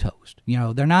avocado toast.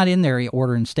 They're not in there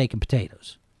ordering steak and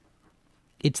potatoes.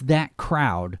 It's that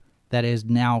crowd that is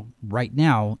right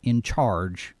now in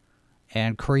charge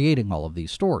and creating all of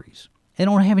these stories. They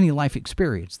don't have any life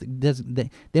experience. They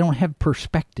don't have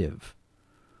perspective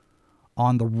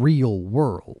on the real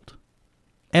world.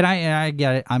 And I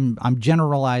get it. I'm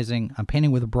generalizing. I'm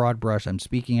painting with a broad brush. I'm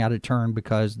speaking out of turn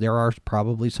because there are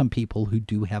probably some people who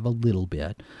do have a little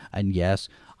bit. And yes,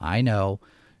 I know.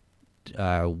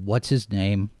 What's his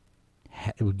name?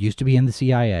 Used to be in the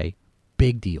CIA.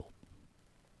 Big deal.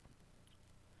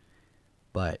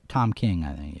 But Tom King,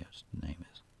 I think his name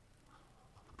is.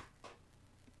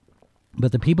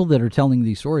 But the people that are telling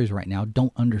these stories right now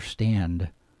don't understand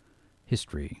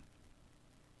history.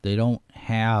 They don't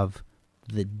have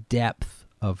the depth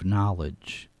of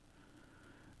knowledge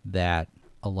that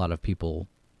a lot of people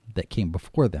that came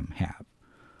before them have.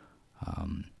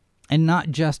 And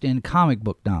not just in comic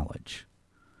book knowledge.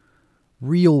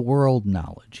 Real world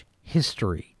knowledge,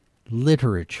 history,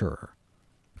 literature,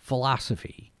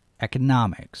 philosophy,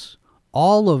 economics.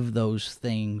 All of those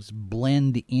things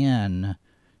blend in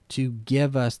to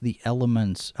give us the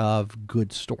elements of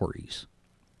good stories.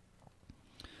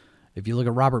 If you look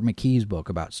at Robert McKee's book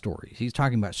about stories, he's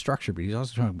talking about structure, but he's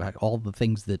also talking about all the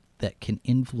things that can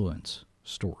influence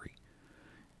story.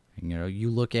 And, you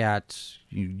look at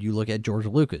George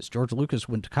Lucas. George Lucas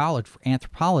went to college for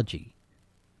anthropology,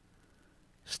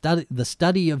 the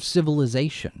study of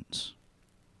civilizations,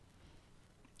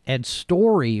 and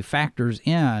story factors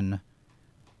in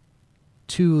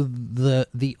to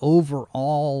the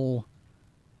overall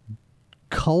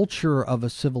culture of a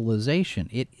civilization.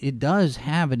 It does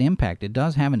have an impact. It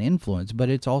does have an influence, but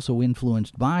it's also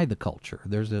influenced by the culture.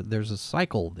 There's a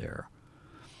cycle there.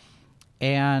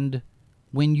 And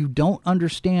when you don't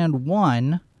understand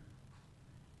one,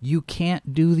 you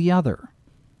can't do the other.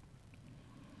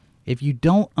 If you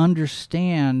don't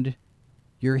understand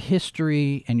your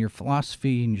history and your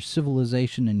philosophy and your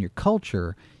civilization and your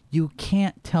culture, you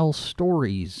can't tell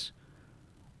stories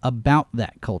about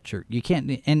that culture. You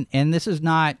can't, and this is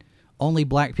not only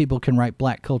black people can write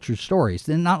black culture stories.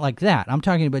 They're not like that. I'm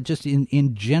talking about just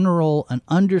in general, an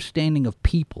understanding of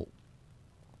people,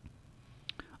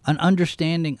 an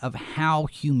understanding of how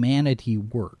humanity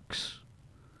works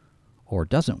or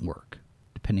doesn't work,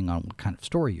 depending on what kind of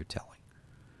story you're telling.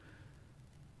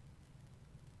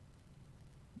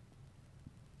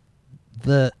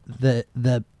 The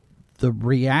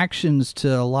reactions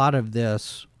to a lot of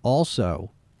this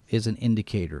also is an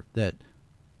indicator that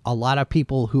a lot of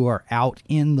people who are out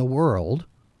in the world,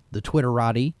 the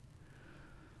Twitterati,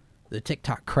 the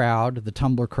TikTok crowd, the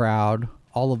Tumblr crowd,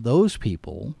 all of those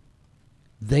people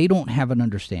they don't have an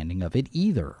understanding of it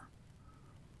either.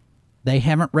 They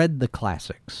haven't read the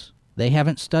classics. They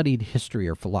haven't studied history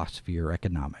or philosophy or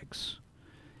economics.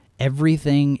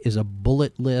 Everything is a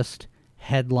bullet list,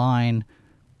 headline,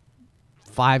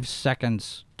 5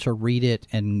 seconds to read it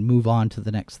and move on to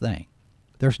the next thing.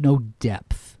 There's no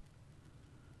depth.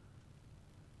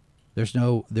 There's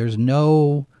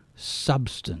no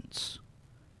substance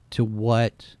to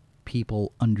what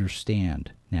people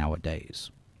understand nowadays.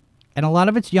 And a lot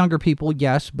of it's younger people,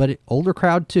 yes, but older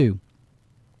crowd too.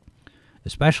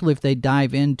 Especially if they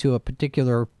dive into a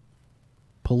particular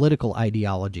political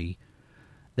ideology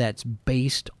that's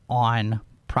based on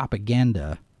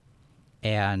propaganda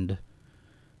and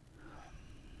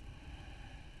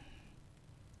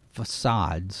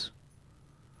facades,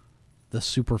 the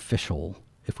superficial.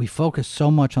 If we focus so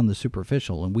much on the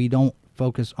superficial and we don't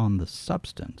focus on the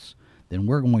substance, then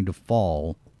we're going to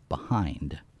fall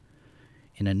behind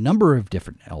in a number of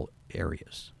different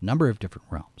areas, number of different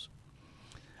realms.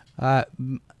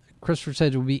 Christopher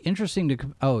says it would be interesting to...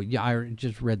 Oh, yeah, I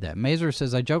just read that. Mazer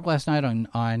says, I joked last night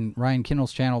on Ryan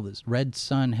Kindle's channel that Red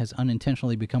Sun has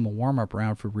unintentionally become a warm-up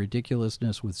round for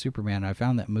ridiculousness with Superman. I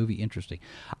found that movie interesting.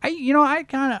 I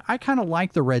kind of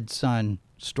like the Red Sun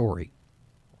story.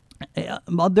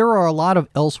 There are a lot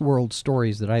of Elseworld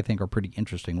stories that I think are pretty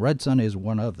interesting. Red Sun is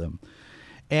one of them.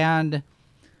 And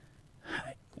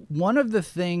one of the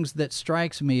things that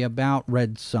strikes me about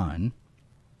Red Sun,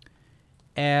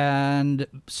 and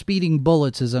Speeding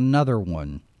Bullets is another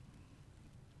one,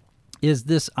 is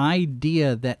this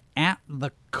idea that at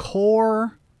the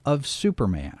core of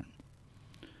Superman,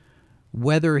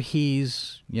 whether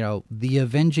he's, the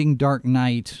avenging Dark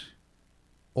Knight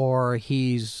or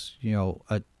he's,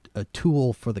 a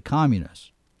tool for the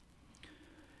communists,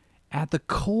 at the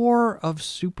core of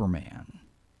Superman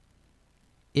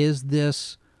is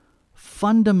this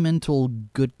fundamental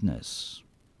goodness.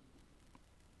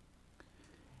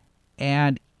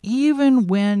 And even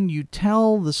when you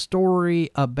tell the story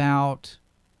about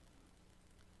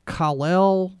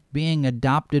Kal-El being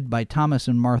adopted by Thomas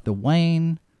and Martha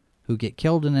Wayne, who get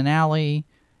killed in an alley,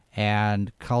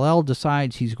 and Kal-El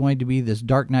decides he's going to be this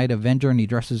Dark Knight Avenger, and he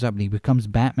dresses up and he becomes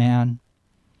Batman.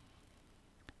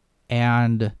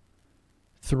 And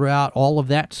throughout all of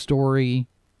that story,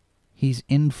 he's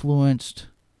influenced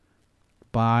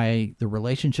by the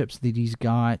relationships that he's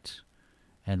got,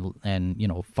 and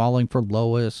falling for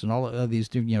Lois and all of these,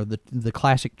 the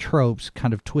classic tropes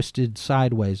kind of twisted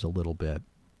sideways a little bit.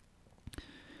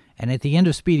 And at the end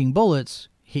of Speeding Bullets,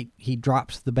 he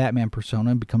drops the Batman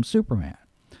persona and becomes Superman.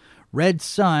 Red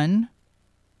Sun,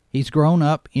 he's grown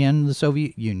up in the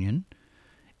Soviet Union,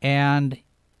 and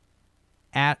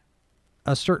at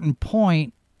a certain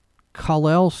point,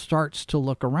 Kal-El starts to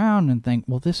look around and think,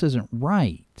 well, this isn't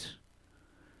right.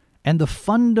 And the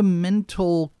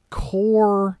fundamental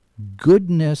core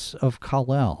goodness of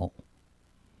Kal-El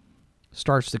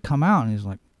starts to come out, and he's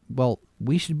like, well,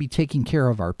 we should be taking care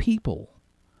of our people.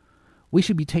 We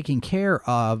should be taking care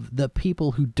of the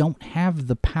people who don't have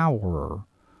the power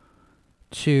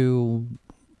to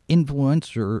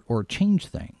influence or change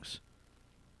things.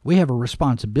 We have a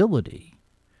responsibility.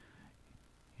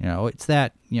 It's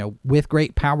that, with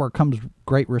great power comes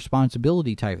great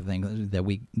responsibility type of thing that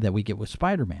we get with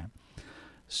Spider-Man.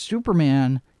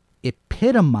 Superman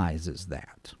epitomizes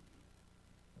that.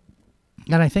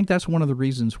 And I think that's one of the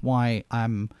reasons why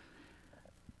I'm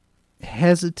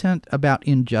hesitant about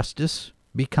Injustice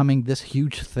becoming this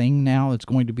huge thing now. It's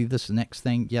going to be this next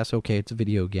thing. Yes, okay, it's a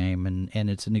video game, and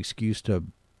it's an excuse to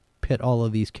pit all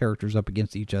of these characters up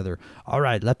against each other. All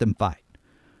right, let them fight.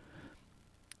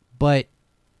 But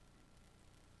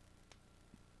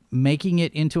making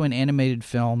it into an animated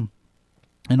film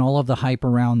and all of the hype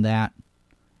around that,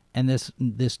 and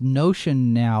this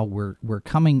notion now, we're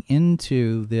coming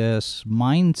into this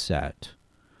mindset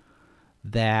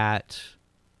that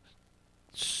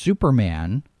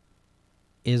Superman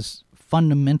is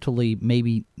fundamentally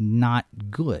maybe not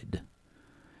good.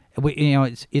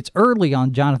 It's early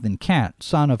on Jonathan Kent,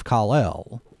 son of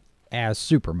Kal-El, as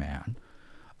Superman.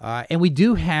 And we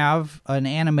do have an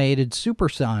animated Super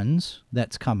Sons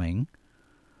that's coming.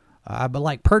 But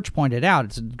like Perch pointed out,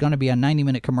 it's going to be a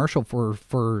 90-minute commercial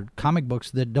for comic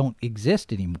books that don't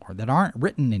exist anymore, that aren't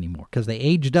written anymore, because they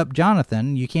aged up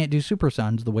Jonathan. You can't do Super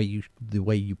Sons the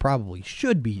way you probably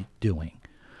should be doing,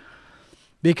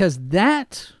 because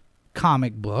that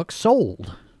comic book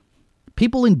sold.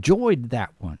 People enjoyed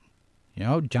that one.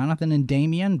 Jonathan and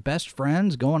Damian, best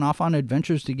friends, going off on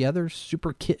adventures together,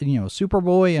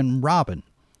 Superboy and Robin,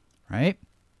 right?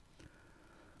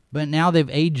 But now they've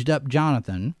aged up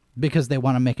Jonathan because they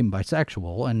want to make him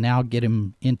bisexual and now get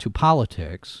him into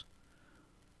politics.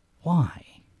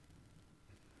 Why?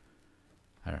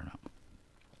 I don't know.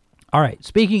 All right,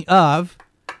 speaking of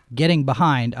getting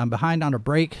behind, I'm behind on a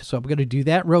break, so I'm going to do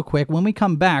that real quick. When we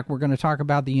come back, we're going to talk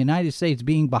about the United States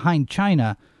being behind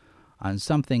China on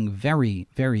something very,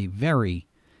 very, very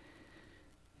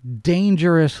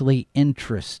dangerously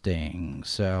interesting.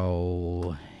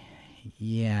 So,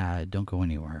 yeah, don't go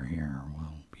anywhere here.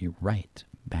 We'll be right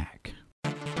back.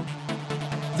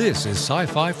 This is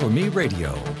Sci-Fi for Me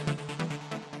Radio.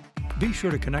 Be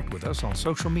sure to connect with us on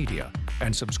social media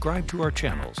and subscribe to our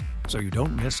channels so you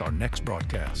don't miss our next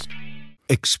broadcast.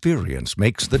 Experience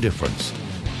makes the difference.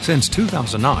 Since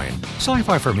 2009,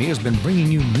 Sci-Fi for Me has been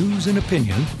bringing you news and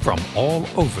opinion from all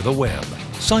over the web.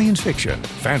 Science fiction,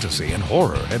 fantasy, and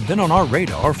horror have been on our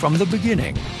radar from the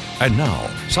beginning. And now,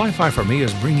 Sci-Fi for Me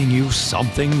is bringing you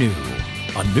something new.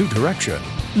 A new direction,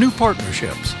 new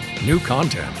partnerships, new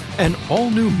content, and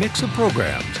all-new mix of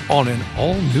programs on an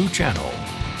all-new channel.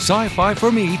 Sci-Fi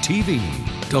for Me TV,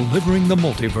 delivering the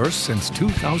multiverse since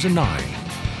 2009.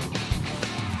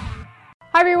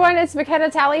 Hi everyone, it's McKenna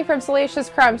Talley from Salacious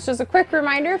Crumbs. Just a quick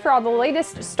reminder for all the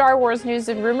latest Star Wars news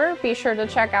and rumor, be sure to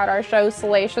check out our show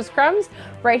Salacious Crumbs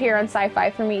right here on Sci-Fi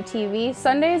for Me TV,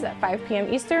 Sundays at 5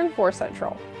 p.m. Eastern, 4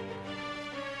 Central.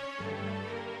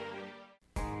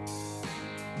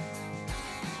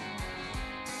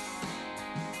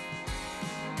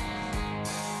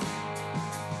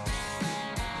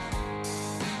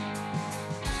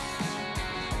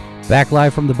 Back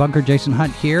live from the bunker, Jason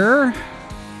Hunt here.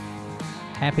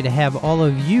 Happy to have all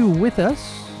of you with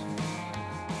us.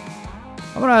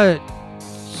 I'm going to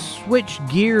switch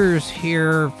gears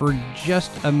here for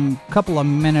just a couple of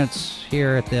minutes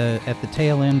here at the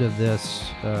tail end of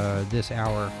this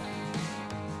hour.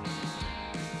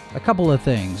 A couple of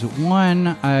things.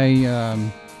 One,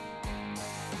 I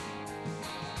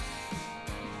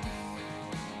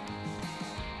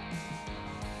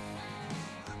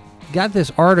got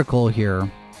this article here.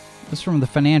 This is from the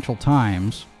Financial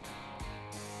Times.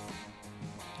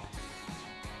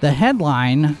 The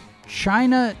headline,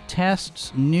 China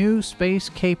tests new space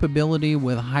capability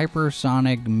with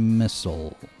hypersonic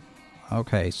missile.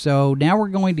 Okay, so now we're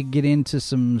going to get into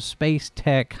some space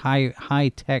tech,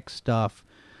 high-tech stuff,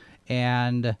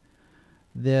 and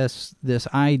this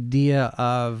idea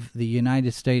of the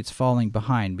United States falling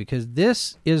behind, because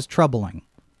this is troubling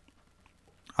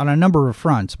on a number of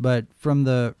fronts, but from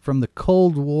the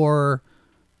Cold War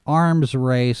arms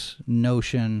race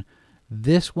notion,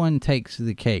 this one takes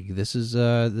the cake. This is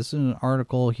an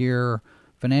article here,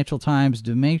 Financial Times,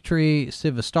 Dmitry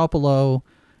Sevastopoulos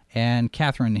and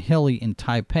Catherine Hilly in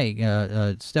Taipei.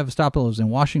 Sevastopoulos in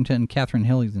Washington, Catherine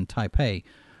Hilly in Taipei.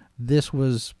 This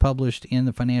was published in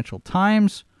the Financial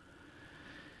Times.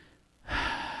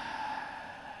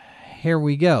 Here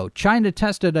we go. China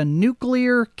tested a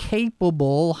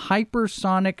nuclear-capable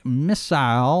hypersonic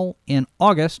missile in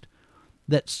August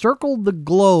that circled the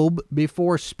globe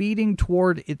before speeding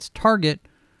toward its target,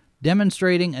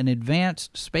 demonstrating an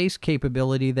advanced space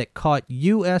capability that caught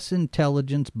U.S.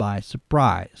 intelligence by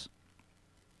surprise.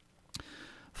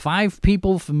 5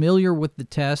 people familiar with the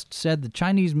test said the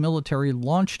Chinese military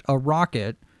launched a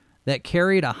rocket that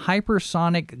carried a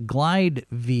hypersonic glide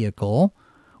vehicle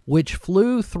which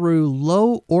flew through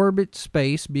low-orbit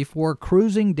space before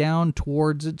cruising down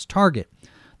towards its target.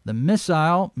 The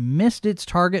missile missed its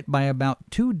target by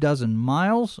about 24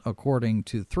 miles, according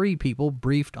to 3 people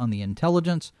briefed on the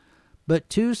intelligence, but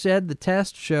 2 said the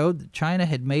test showed that China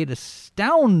had made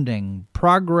astounding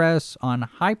progress on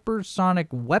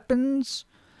hypersonic weapons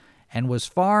and was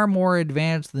far more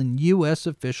advanced than U.S.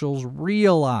 officials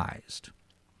realized.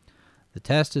 The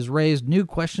test has raised new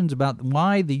questions about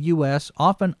why the U.S.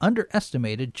 often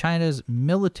underestimated China's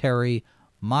military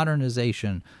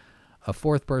modernization. A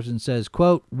 4th person says,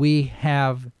 quote, "We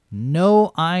have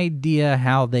no idea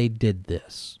how they did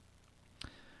this."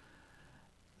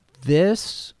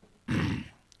 This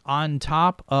on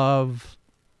top of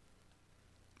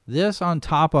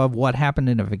what happened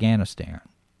in Afghanistan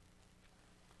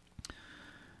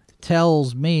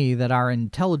tells me that our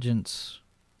intelligence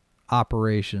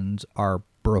operations are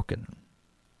broken.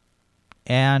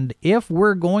 And if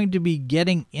we're going to be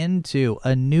getting into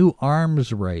a new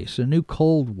arms race, a new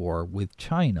Cold War with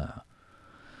China,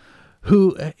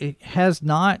 who has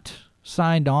not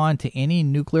signed on to any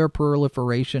nuclear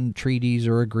proliferation treaties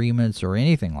or agreements or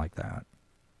anything like that,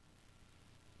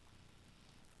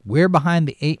 we're behind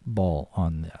the 8 ball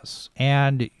on this.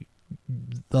 And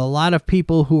a lot of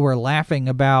people who are laughing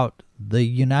about the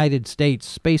United States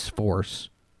Space Force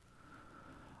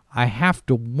I have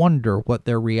to wonder what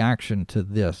their reaction to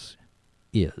this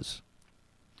is.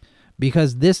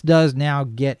 Because this does now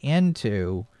get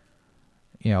into,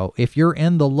 if you're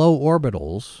in the low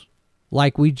orbitals,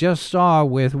 like we just saw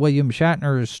with William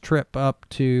Shatner's trip up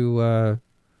to,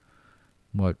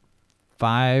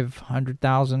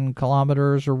 500,000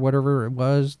 kilometers or whatever it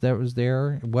was that was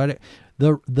there.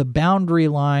 The boundary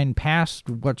line past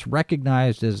what's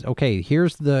recognized as, okay,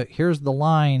 here's the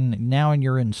line now, and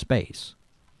you're in space.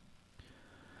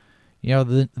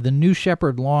 The New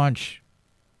Shepard launch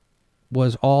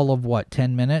was all of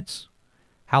 10 minutes?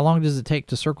 How long does it take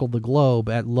to circle the globe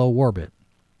at low orbit?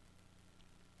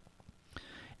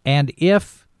 And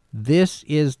if this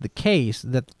is the case,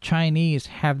 that the Chinese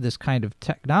have this kind of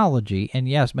technology, and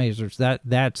yes, Mazers,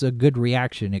 that's a good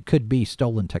reaction. It could be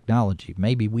stolen technology.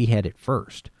 Maybe we had it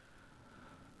first.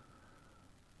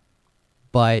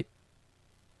 But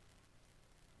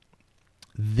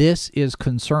this is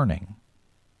concerning.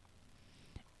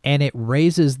 And it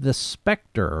raises the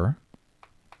specter,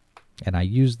 and I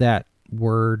use that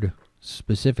word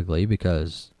specifically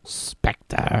because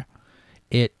specter,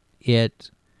 it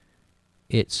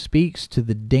speaks to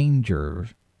the danger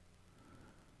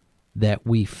that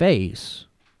we face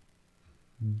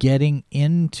getting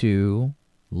into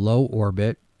low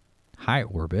orbit, high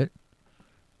orbit,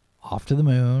 off to the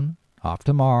moon, off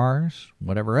to Mars,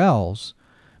 whatever else,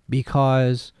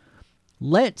 because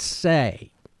let's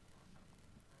say,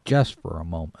 just for a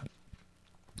moment,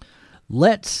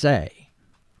 let's say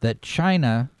that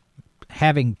China,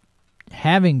 having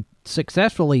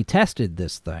successfully tested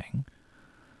this thing,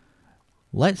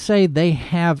 let's say they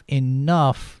have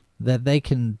enough that they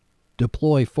can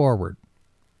deploy forward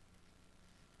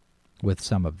with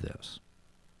some of this.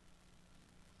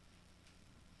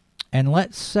 And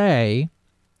let's say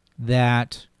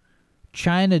that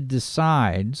China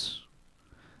decides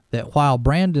that while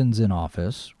Brandon's in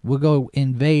office, we'll go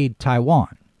invade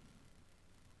Taiwan.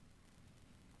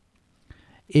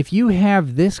 If you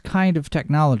have this kind of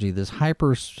technology, this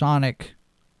hypersonic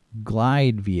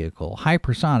glide vehicle,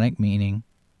 hypersonic meaning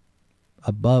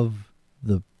above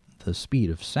the speed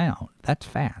of sound, that's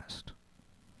fast.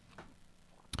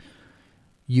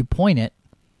 You point it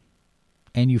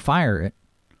and you fire it,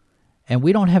 and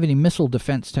we don't have any missile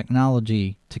defense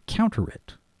technology to counter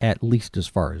it, at least as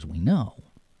far as we know.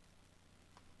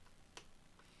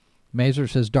 Mazer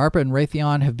says, DARPA and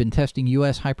Raytheon have been testing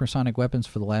U.S. hypersonic weapons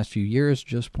for the last few years,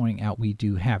 just pointing out we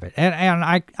do have it. And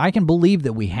I can believe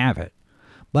that we have it,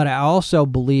 but I also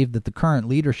believe that the current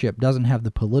leadership doesn't have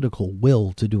the political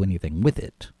will to do anything with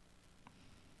it.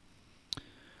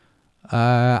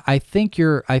 I think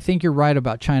you're right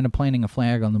about China planting a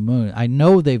flag on the moon. I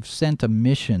know they've sent a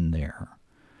mission there,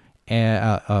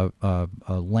 a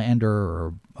lander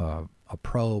or a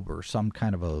probe or some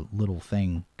kind of a little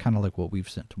thing, kind of like what we've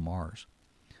sent to Mars.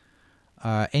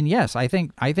 And yes, I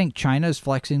think China is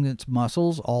flexing its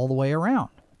muscles all the way around.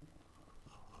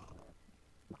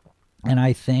 And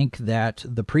I think that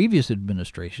the previous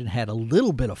administration had a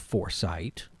little bit of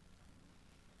foresight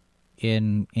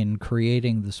in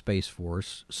creating the Space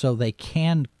Force so they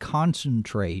can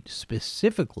concentrate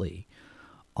specifically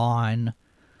on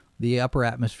the upper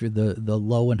atmosphere, the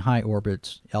low and high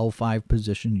orbits, L5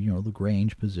 position,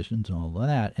 Lagrange positions and all of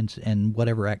that, and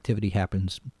whatever activity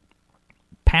happens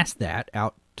past that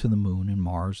out to the moon and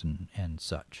Mars and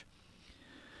such.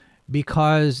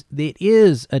 Because it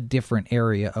is a different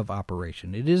area of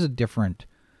operation. It is a different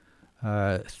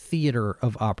theater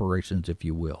of operations, if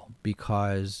you will,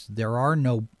 because there are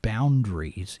no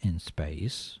boundaries in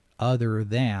space other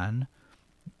than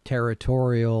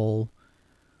territorial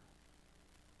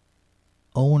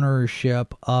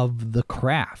ownership of the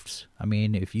crafts. I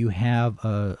mean, if you have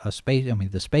a space,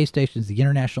 the space station is the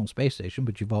International Space Station,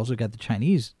 but you've also got the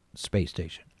Chinese space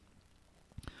station.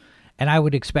 And I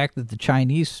would expect that the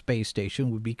Chinese space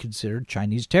station would be considered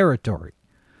Chinese territory.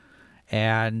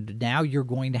 And now you're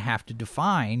going to have to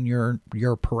define your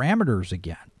parameters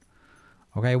again.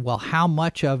 Okay, well, how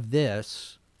much of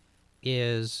this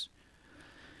is,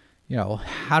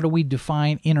 how do we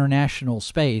define international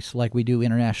space like we do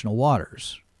international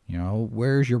waters?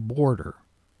 Where's your border?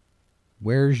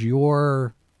 Where's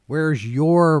your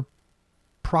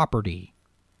property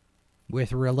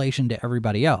with relation to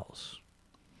everybody else?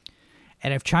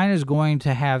 And if China is going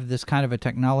to have this kind of a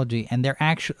technology, and they're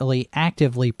actually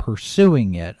actively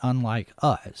pursuing it, unlike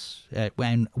us,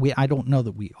 and I don't know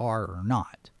that we are or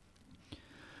not,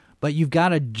 but you've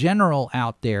got a general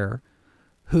out there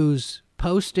who's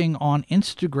posting on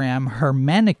Instagram her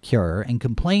manicure and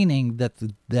complaining that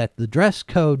the dress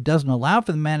code doesn't allow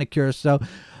for the manicure, so,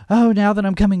 now that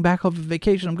I'm coming back off of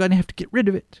vacation, I'm going to have to get rid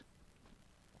of it.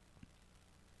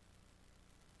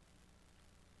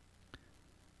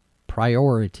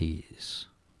 priorities.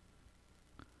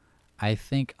 I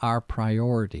think our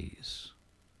priorities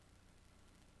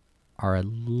are a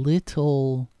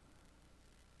little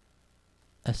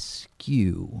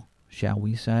askew, shall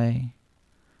we say,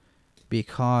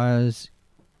 because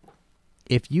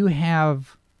if you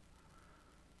have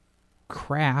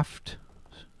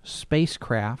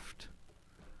spacecraft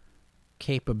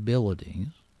capabilities,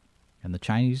 and the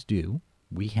Chinese do,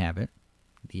 we have it,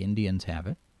 the Indians have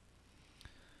it,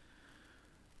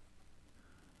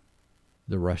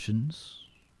 the Russians,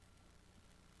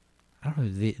 I don't know,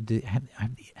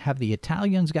 have the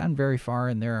Italians gotten very far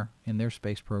in their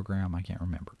space program? I can't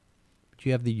remember. But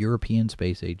you have the European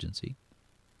Space Agency.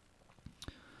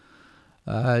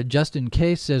 Justin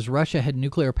Case says Russia had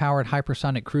nuclear-powered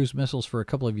hypersonic cruise missiles for a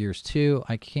couple of years too.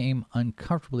 I came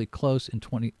uncomfortably close in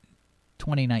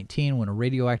 2019 when a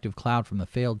radioactive cloud from the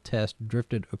failed test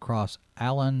drifted across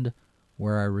Åland,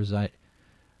 where I reside.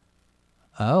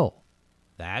 Oh,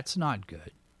 that's not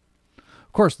good.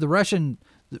 Of course, the Russian...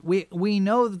 We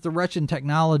know that the Russian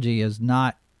technology is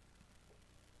not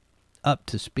up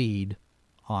to speed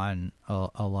on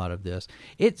a lot of this.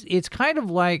 It's kind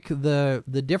of like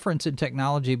the difference in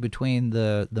technology between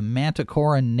the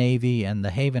Manticoran Navy and the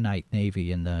Havenite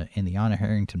Navy in the Anna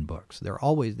Harrington books. The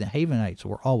Havenites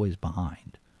were always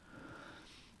behind,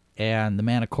 and the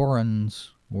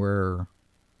Manticorans were,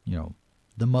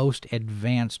 the most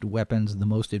advanced weapons, the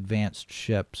most advanced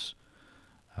ships,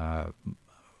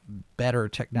 better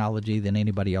technology than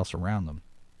anybody else around them.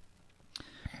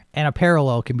 And a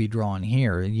parallel can be drawn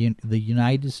here. The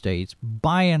United States,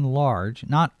 by and large,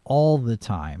 not all the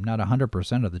time, not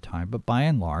 100% of the time, but by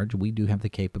and large, we do have the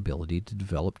capability to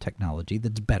develop technology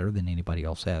that's better than anybody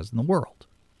else has in the world.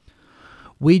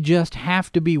 We just have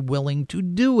to be willing to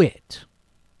do it.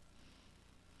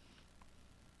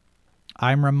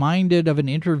 I'm reminded of an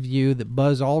interview that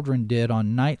Buzz Aldrin did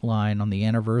on Nightline on the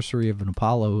anniversary of an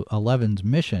Apollo 11's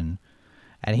mission,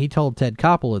 and he told Ted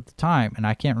Koppel at the time, and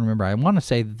I can't remember, I want to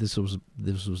say that this was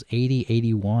 80,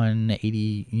 81,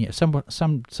 80,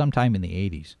 sometime in the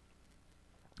 80s.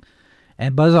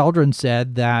 And Buzz Aldrin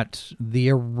said that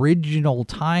the original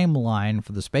timeline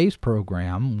for the space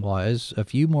program was a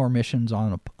few more missions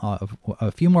out of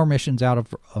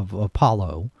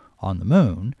Apollo on the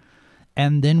moon,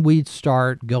 and then we'd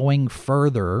start going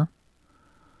further.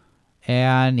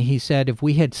 And he said if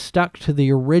we had stuck to the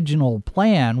original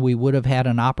plan, we would have had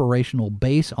an operational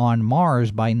base on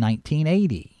Mars by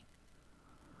 1980.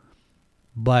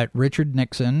 But Richard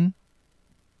Nixon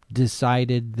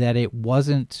decided that it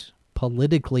wasn't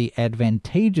politically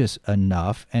advantageous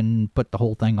enough and put the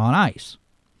whole thing on ice.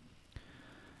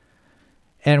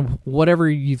 And whatever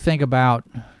you think about,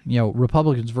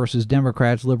 Republicans versus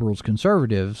Democrats, liberals,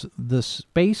 conservatives, the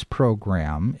space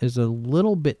program is a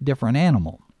little bit different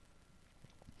animal.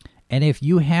 And if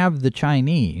you have the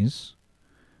Chinese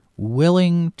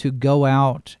willing to go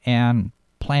out and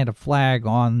plant a flag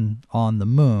on the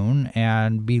moon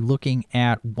and be looking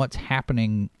at what's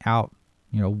happening out,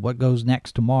 what goes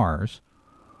next to Mars,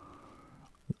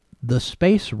 the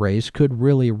space race could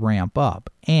really ramp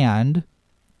up and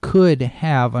could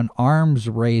have an arms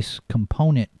race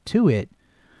component to it,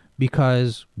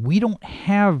 because we don't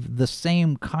have the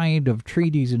same kind of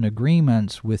treaties and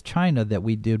agreements with China that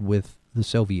we did with the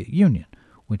Soviet Union,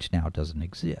 which now doesn't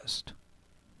exist.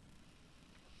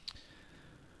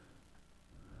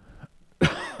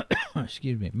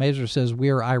 Excuse me. Mazer says, we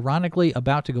are ironically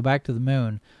about to go back to the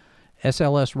moon.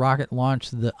 SLS rocket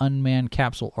launched the unmanned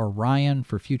capsule Orion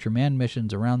for future manned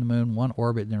missions around the moon, one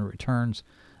orbit, then it returns,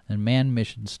 and manned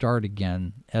missions start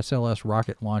again. SLS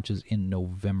rocket launches in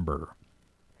November.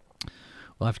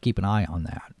 We'll have to keep an eye on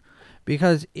that.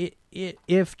 Because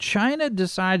if China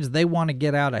decides they want to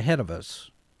get out ahead of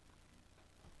us,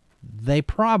 they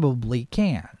probably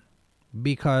can.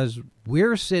 Because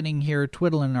we're sitting here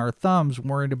twiddling our thumbs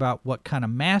worried about what kind of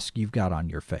mask you've got on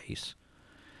your face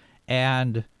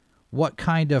and what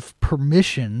kind of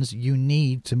permissions you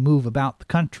need to move about the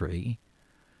country.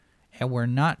 And we're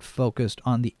not focused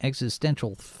on the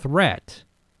existential threat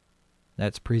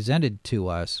that's presented to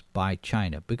us by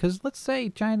China. Because let's say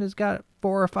China's got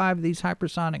 4 or 5 of these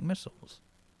hypersonic missiles.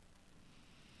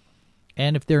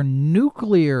 And if they're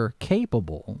nuclear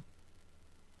capable,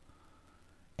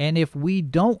 and if we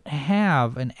don't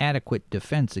have an adequate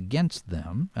defense against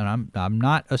them, and I'm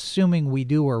not assuming we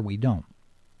do or we don't,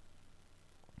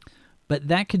 but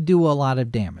that could do a lot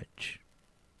of damage.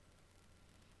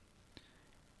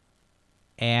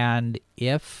 And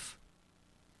if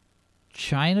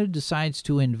China decides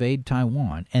to invade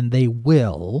Taiwan, and they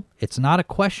will, it's not a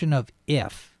question of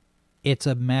if, it's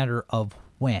a matter of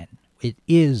when. It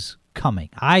is coming.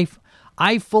 I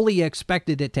fully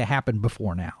expected it to happen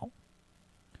before now.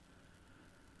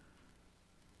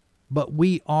 But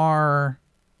we are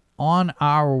on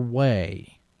our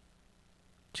way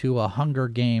to a Hunger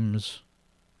Games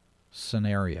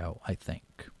scenario, I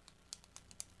think.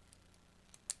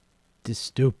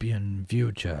 Dystopian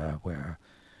future where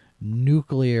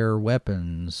nuclear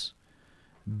weapons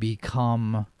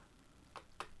become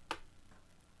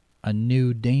a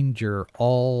new danger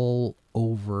all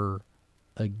over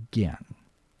again.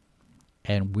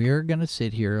 And we're going to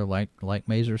sit here, like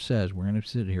Mazer says, we're going to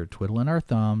sit here twiddling our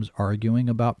thumbs, arguing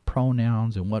about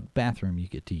pronouns and what bathroom you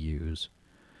get to use.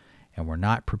 And we're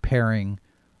not preparing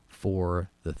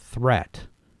for the threat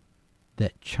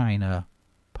that China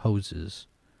poses,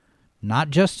 not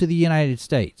just to the United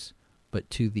States, but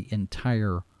to the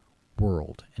entire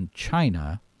world. And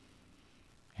China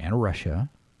and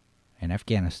Russia and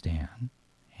Afghanistan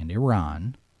and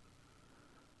Iran,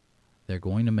 they're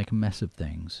going to make a mess of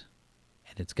things.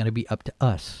 And it's going to be up to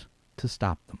us to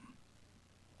stop them.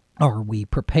 Are we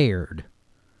prepared?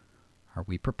 Are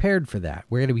we prepared for that?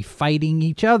 We're going to be fighting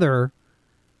each other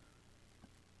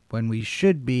when we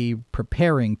should be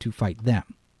preparing to fight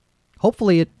them.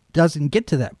 Hopefully it doesn't get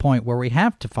to that point where we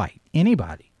have to fight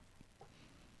anybody.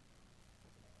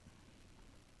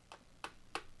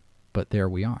 But there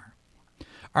we are.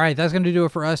 All right, that's going to do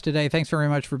it for us today. Thanks very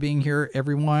much for being here,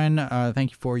 everyone.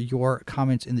 Thank you for your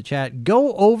comments in the chat.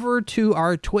 Go over to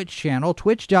our Twitch channel,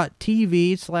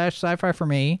 twitch.tv/sci-fi for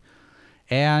me,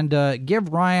 and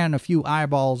give Ryan a few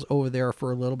eyeballs over there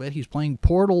for a little bit. He's playing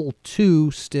Portal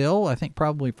 2 still, I think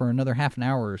probably for another half an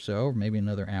hour or so, or maybe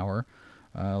another hour.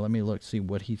 Let me look, see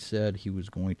what he said he was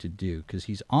going to do, because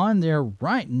he's on there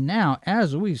right now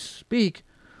as we speak,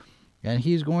 and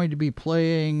he's going to be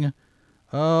playing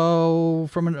for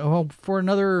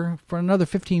another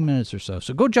 15 minutes or so.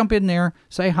 So go jump in there,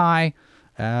 say hi,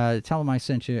 tell him I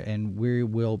sent you, and we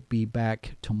will be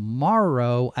back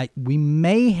tomorrow. We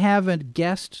may have a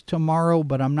guest tomorrow,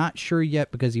 but I'm not sure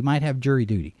yet because he might have jury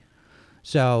duty.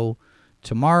 So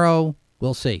tomorrow,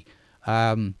 we'll see.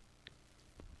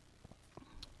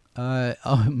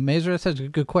 Mazer says a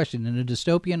good question. In a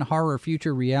dystopian horror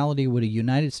future reality, would a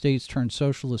United States turned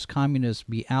socialist communists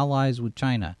be allies with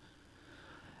China?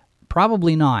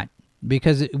 Probably not,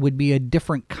 because it would be a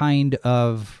different kind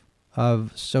of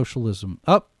socialism.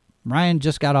 Oh, Ryan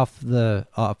just got off the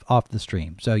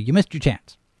stream, so you missed your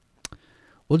chance.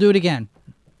 We'll do it again.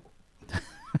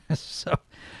 So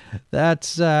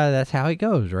that's how it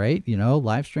goes, right? You know,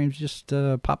 live streams just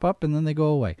pop up and then they go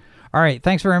away. All right,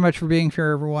 thanks very much for being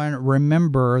here, everyone.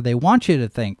 Remember, they want you to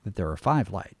think that there are 5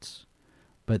 lights,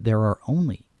 but there are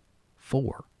only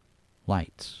 4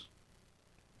 lights.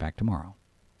 Back tomorrow.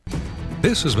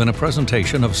 This has been a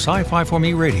presentation of Sci-Fi for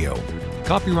Me Radio.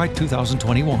 Copyright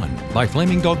 2021 by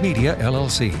Flaming Dog Media,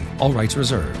 LLC. All rights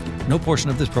reserved. No portion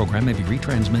of this program may be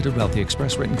retransmitted without the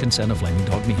express written consent of Flaming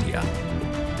Dog Media.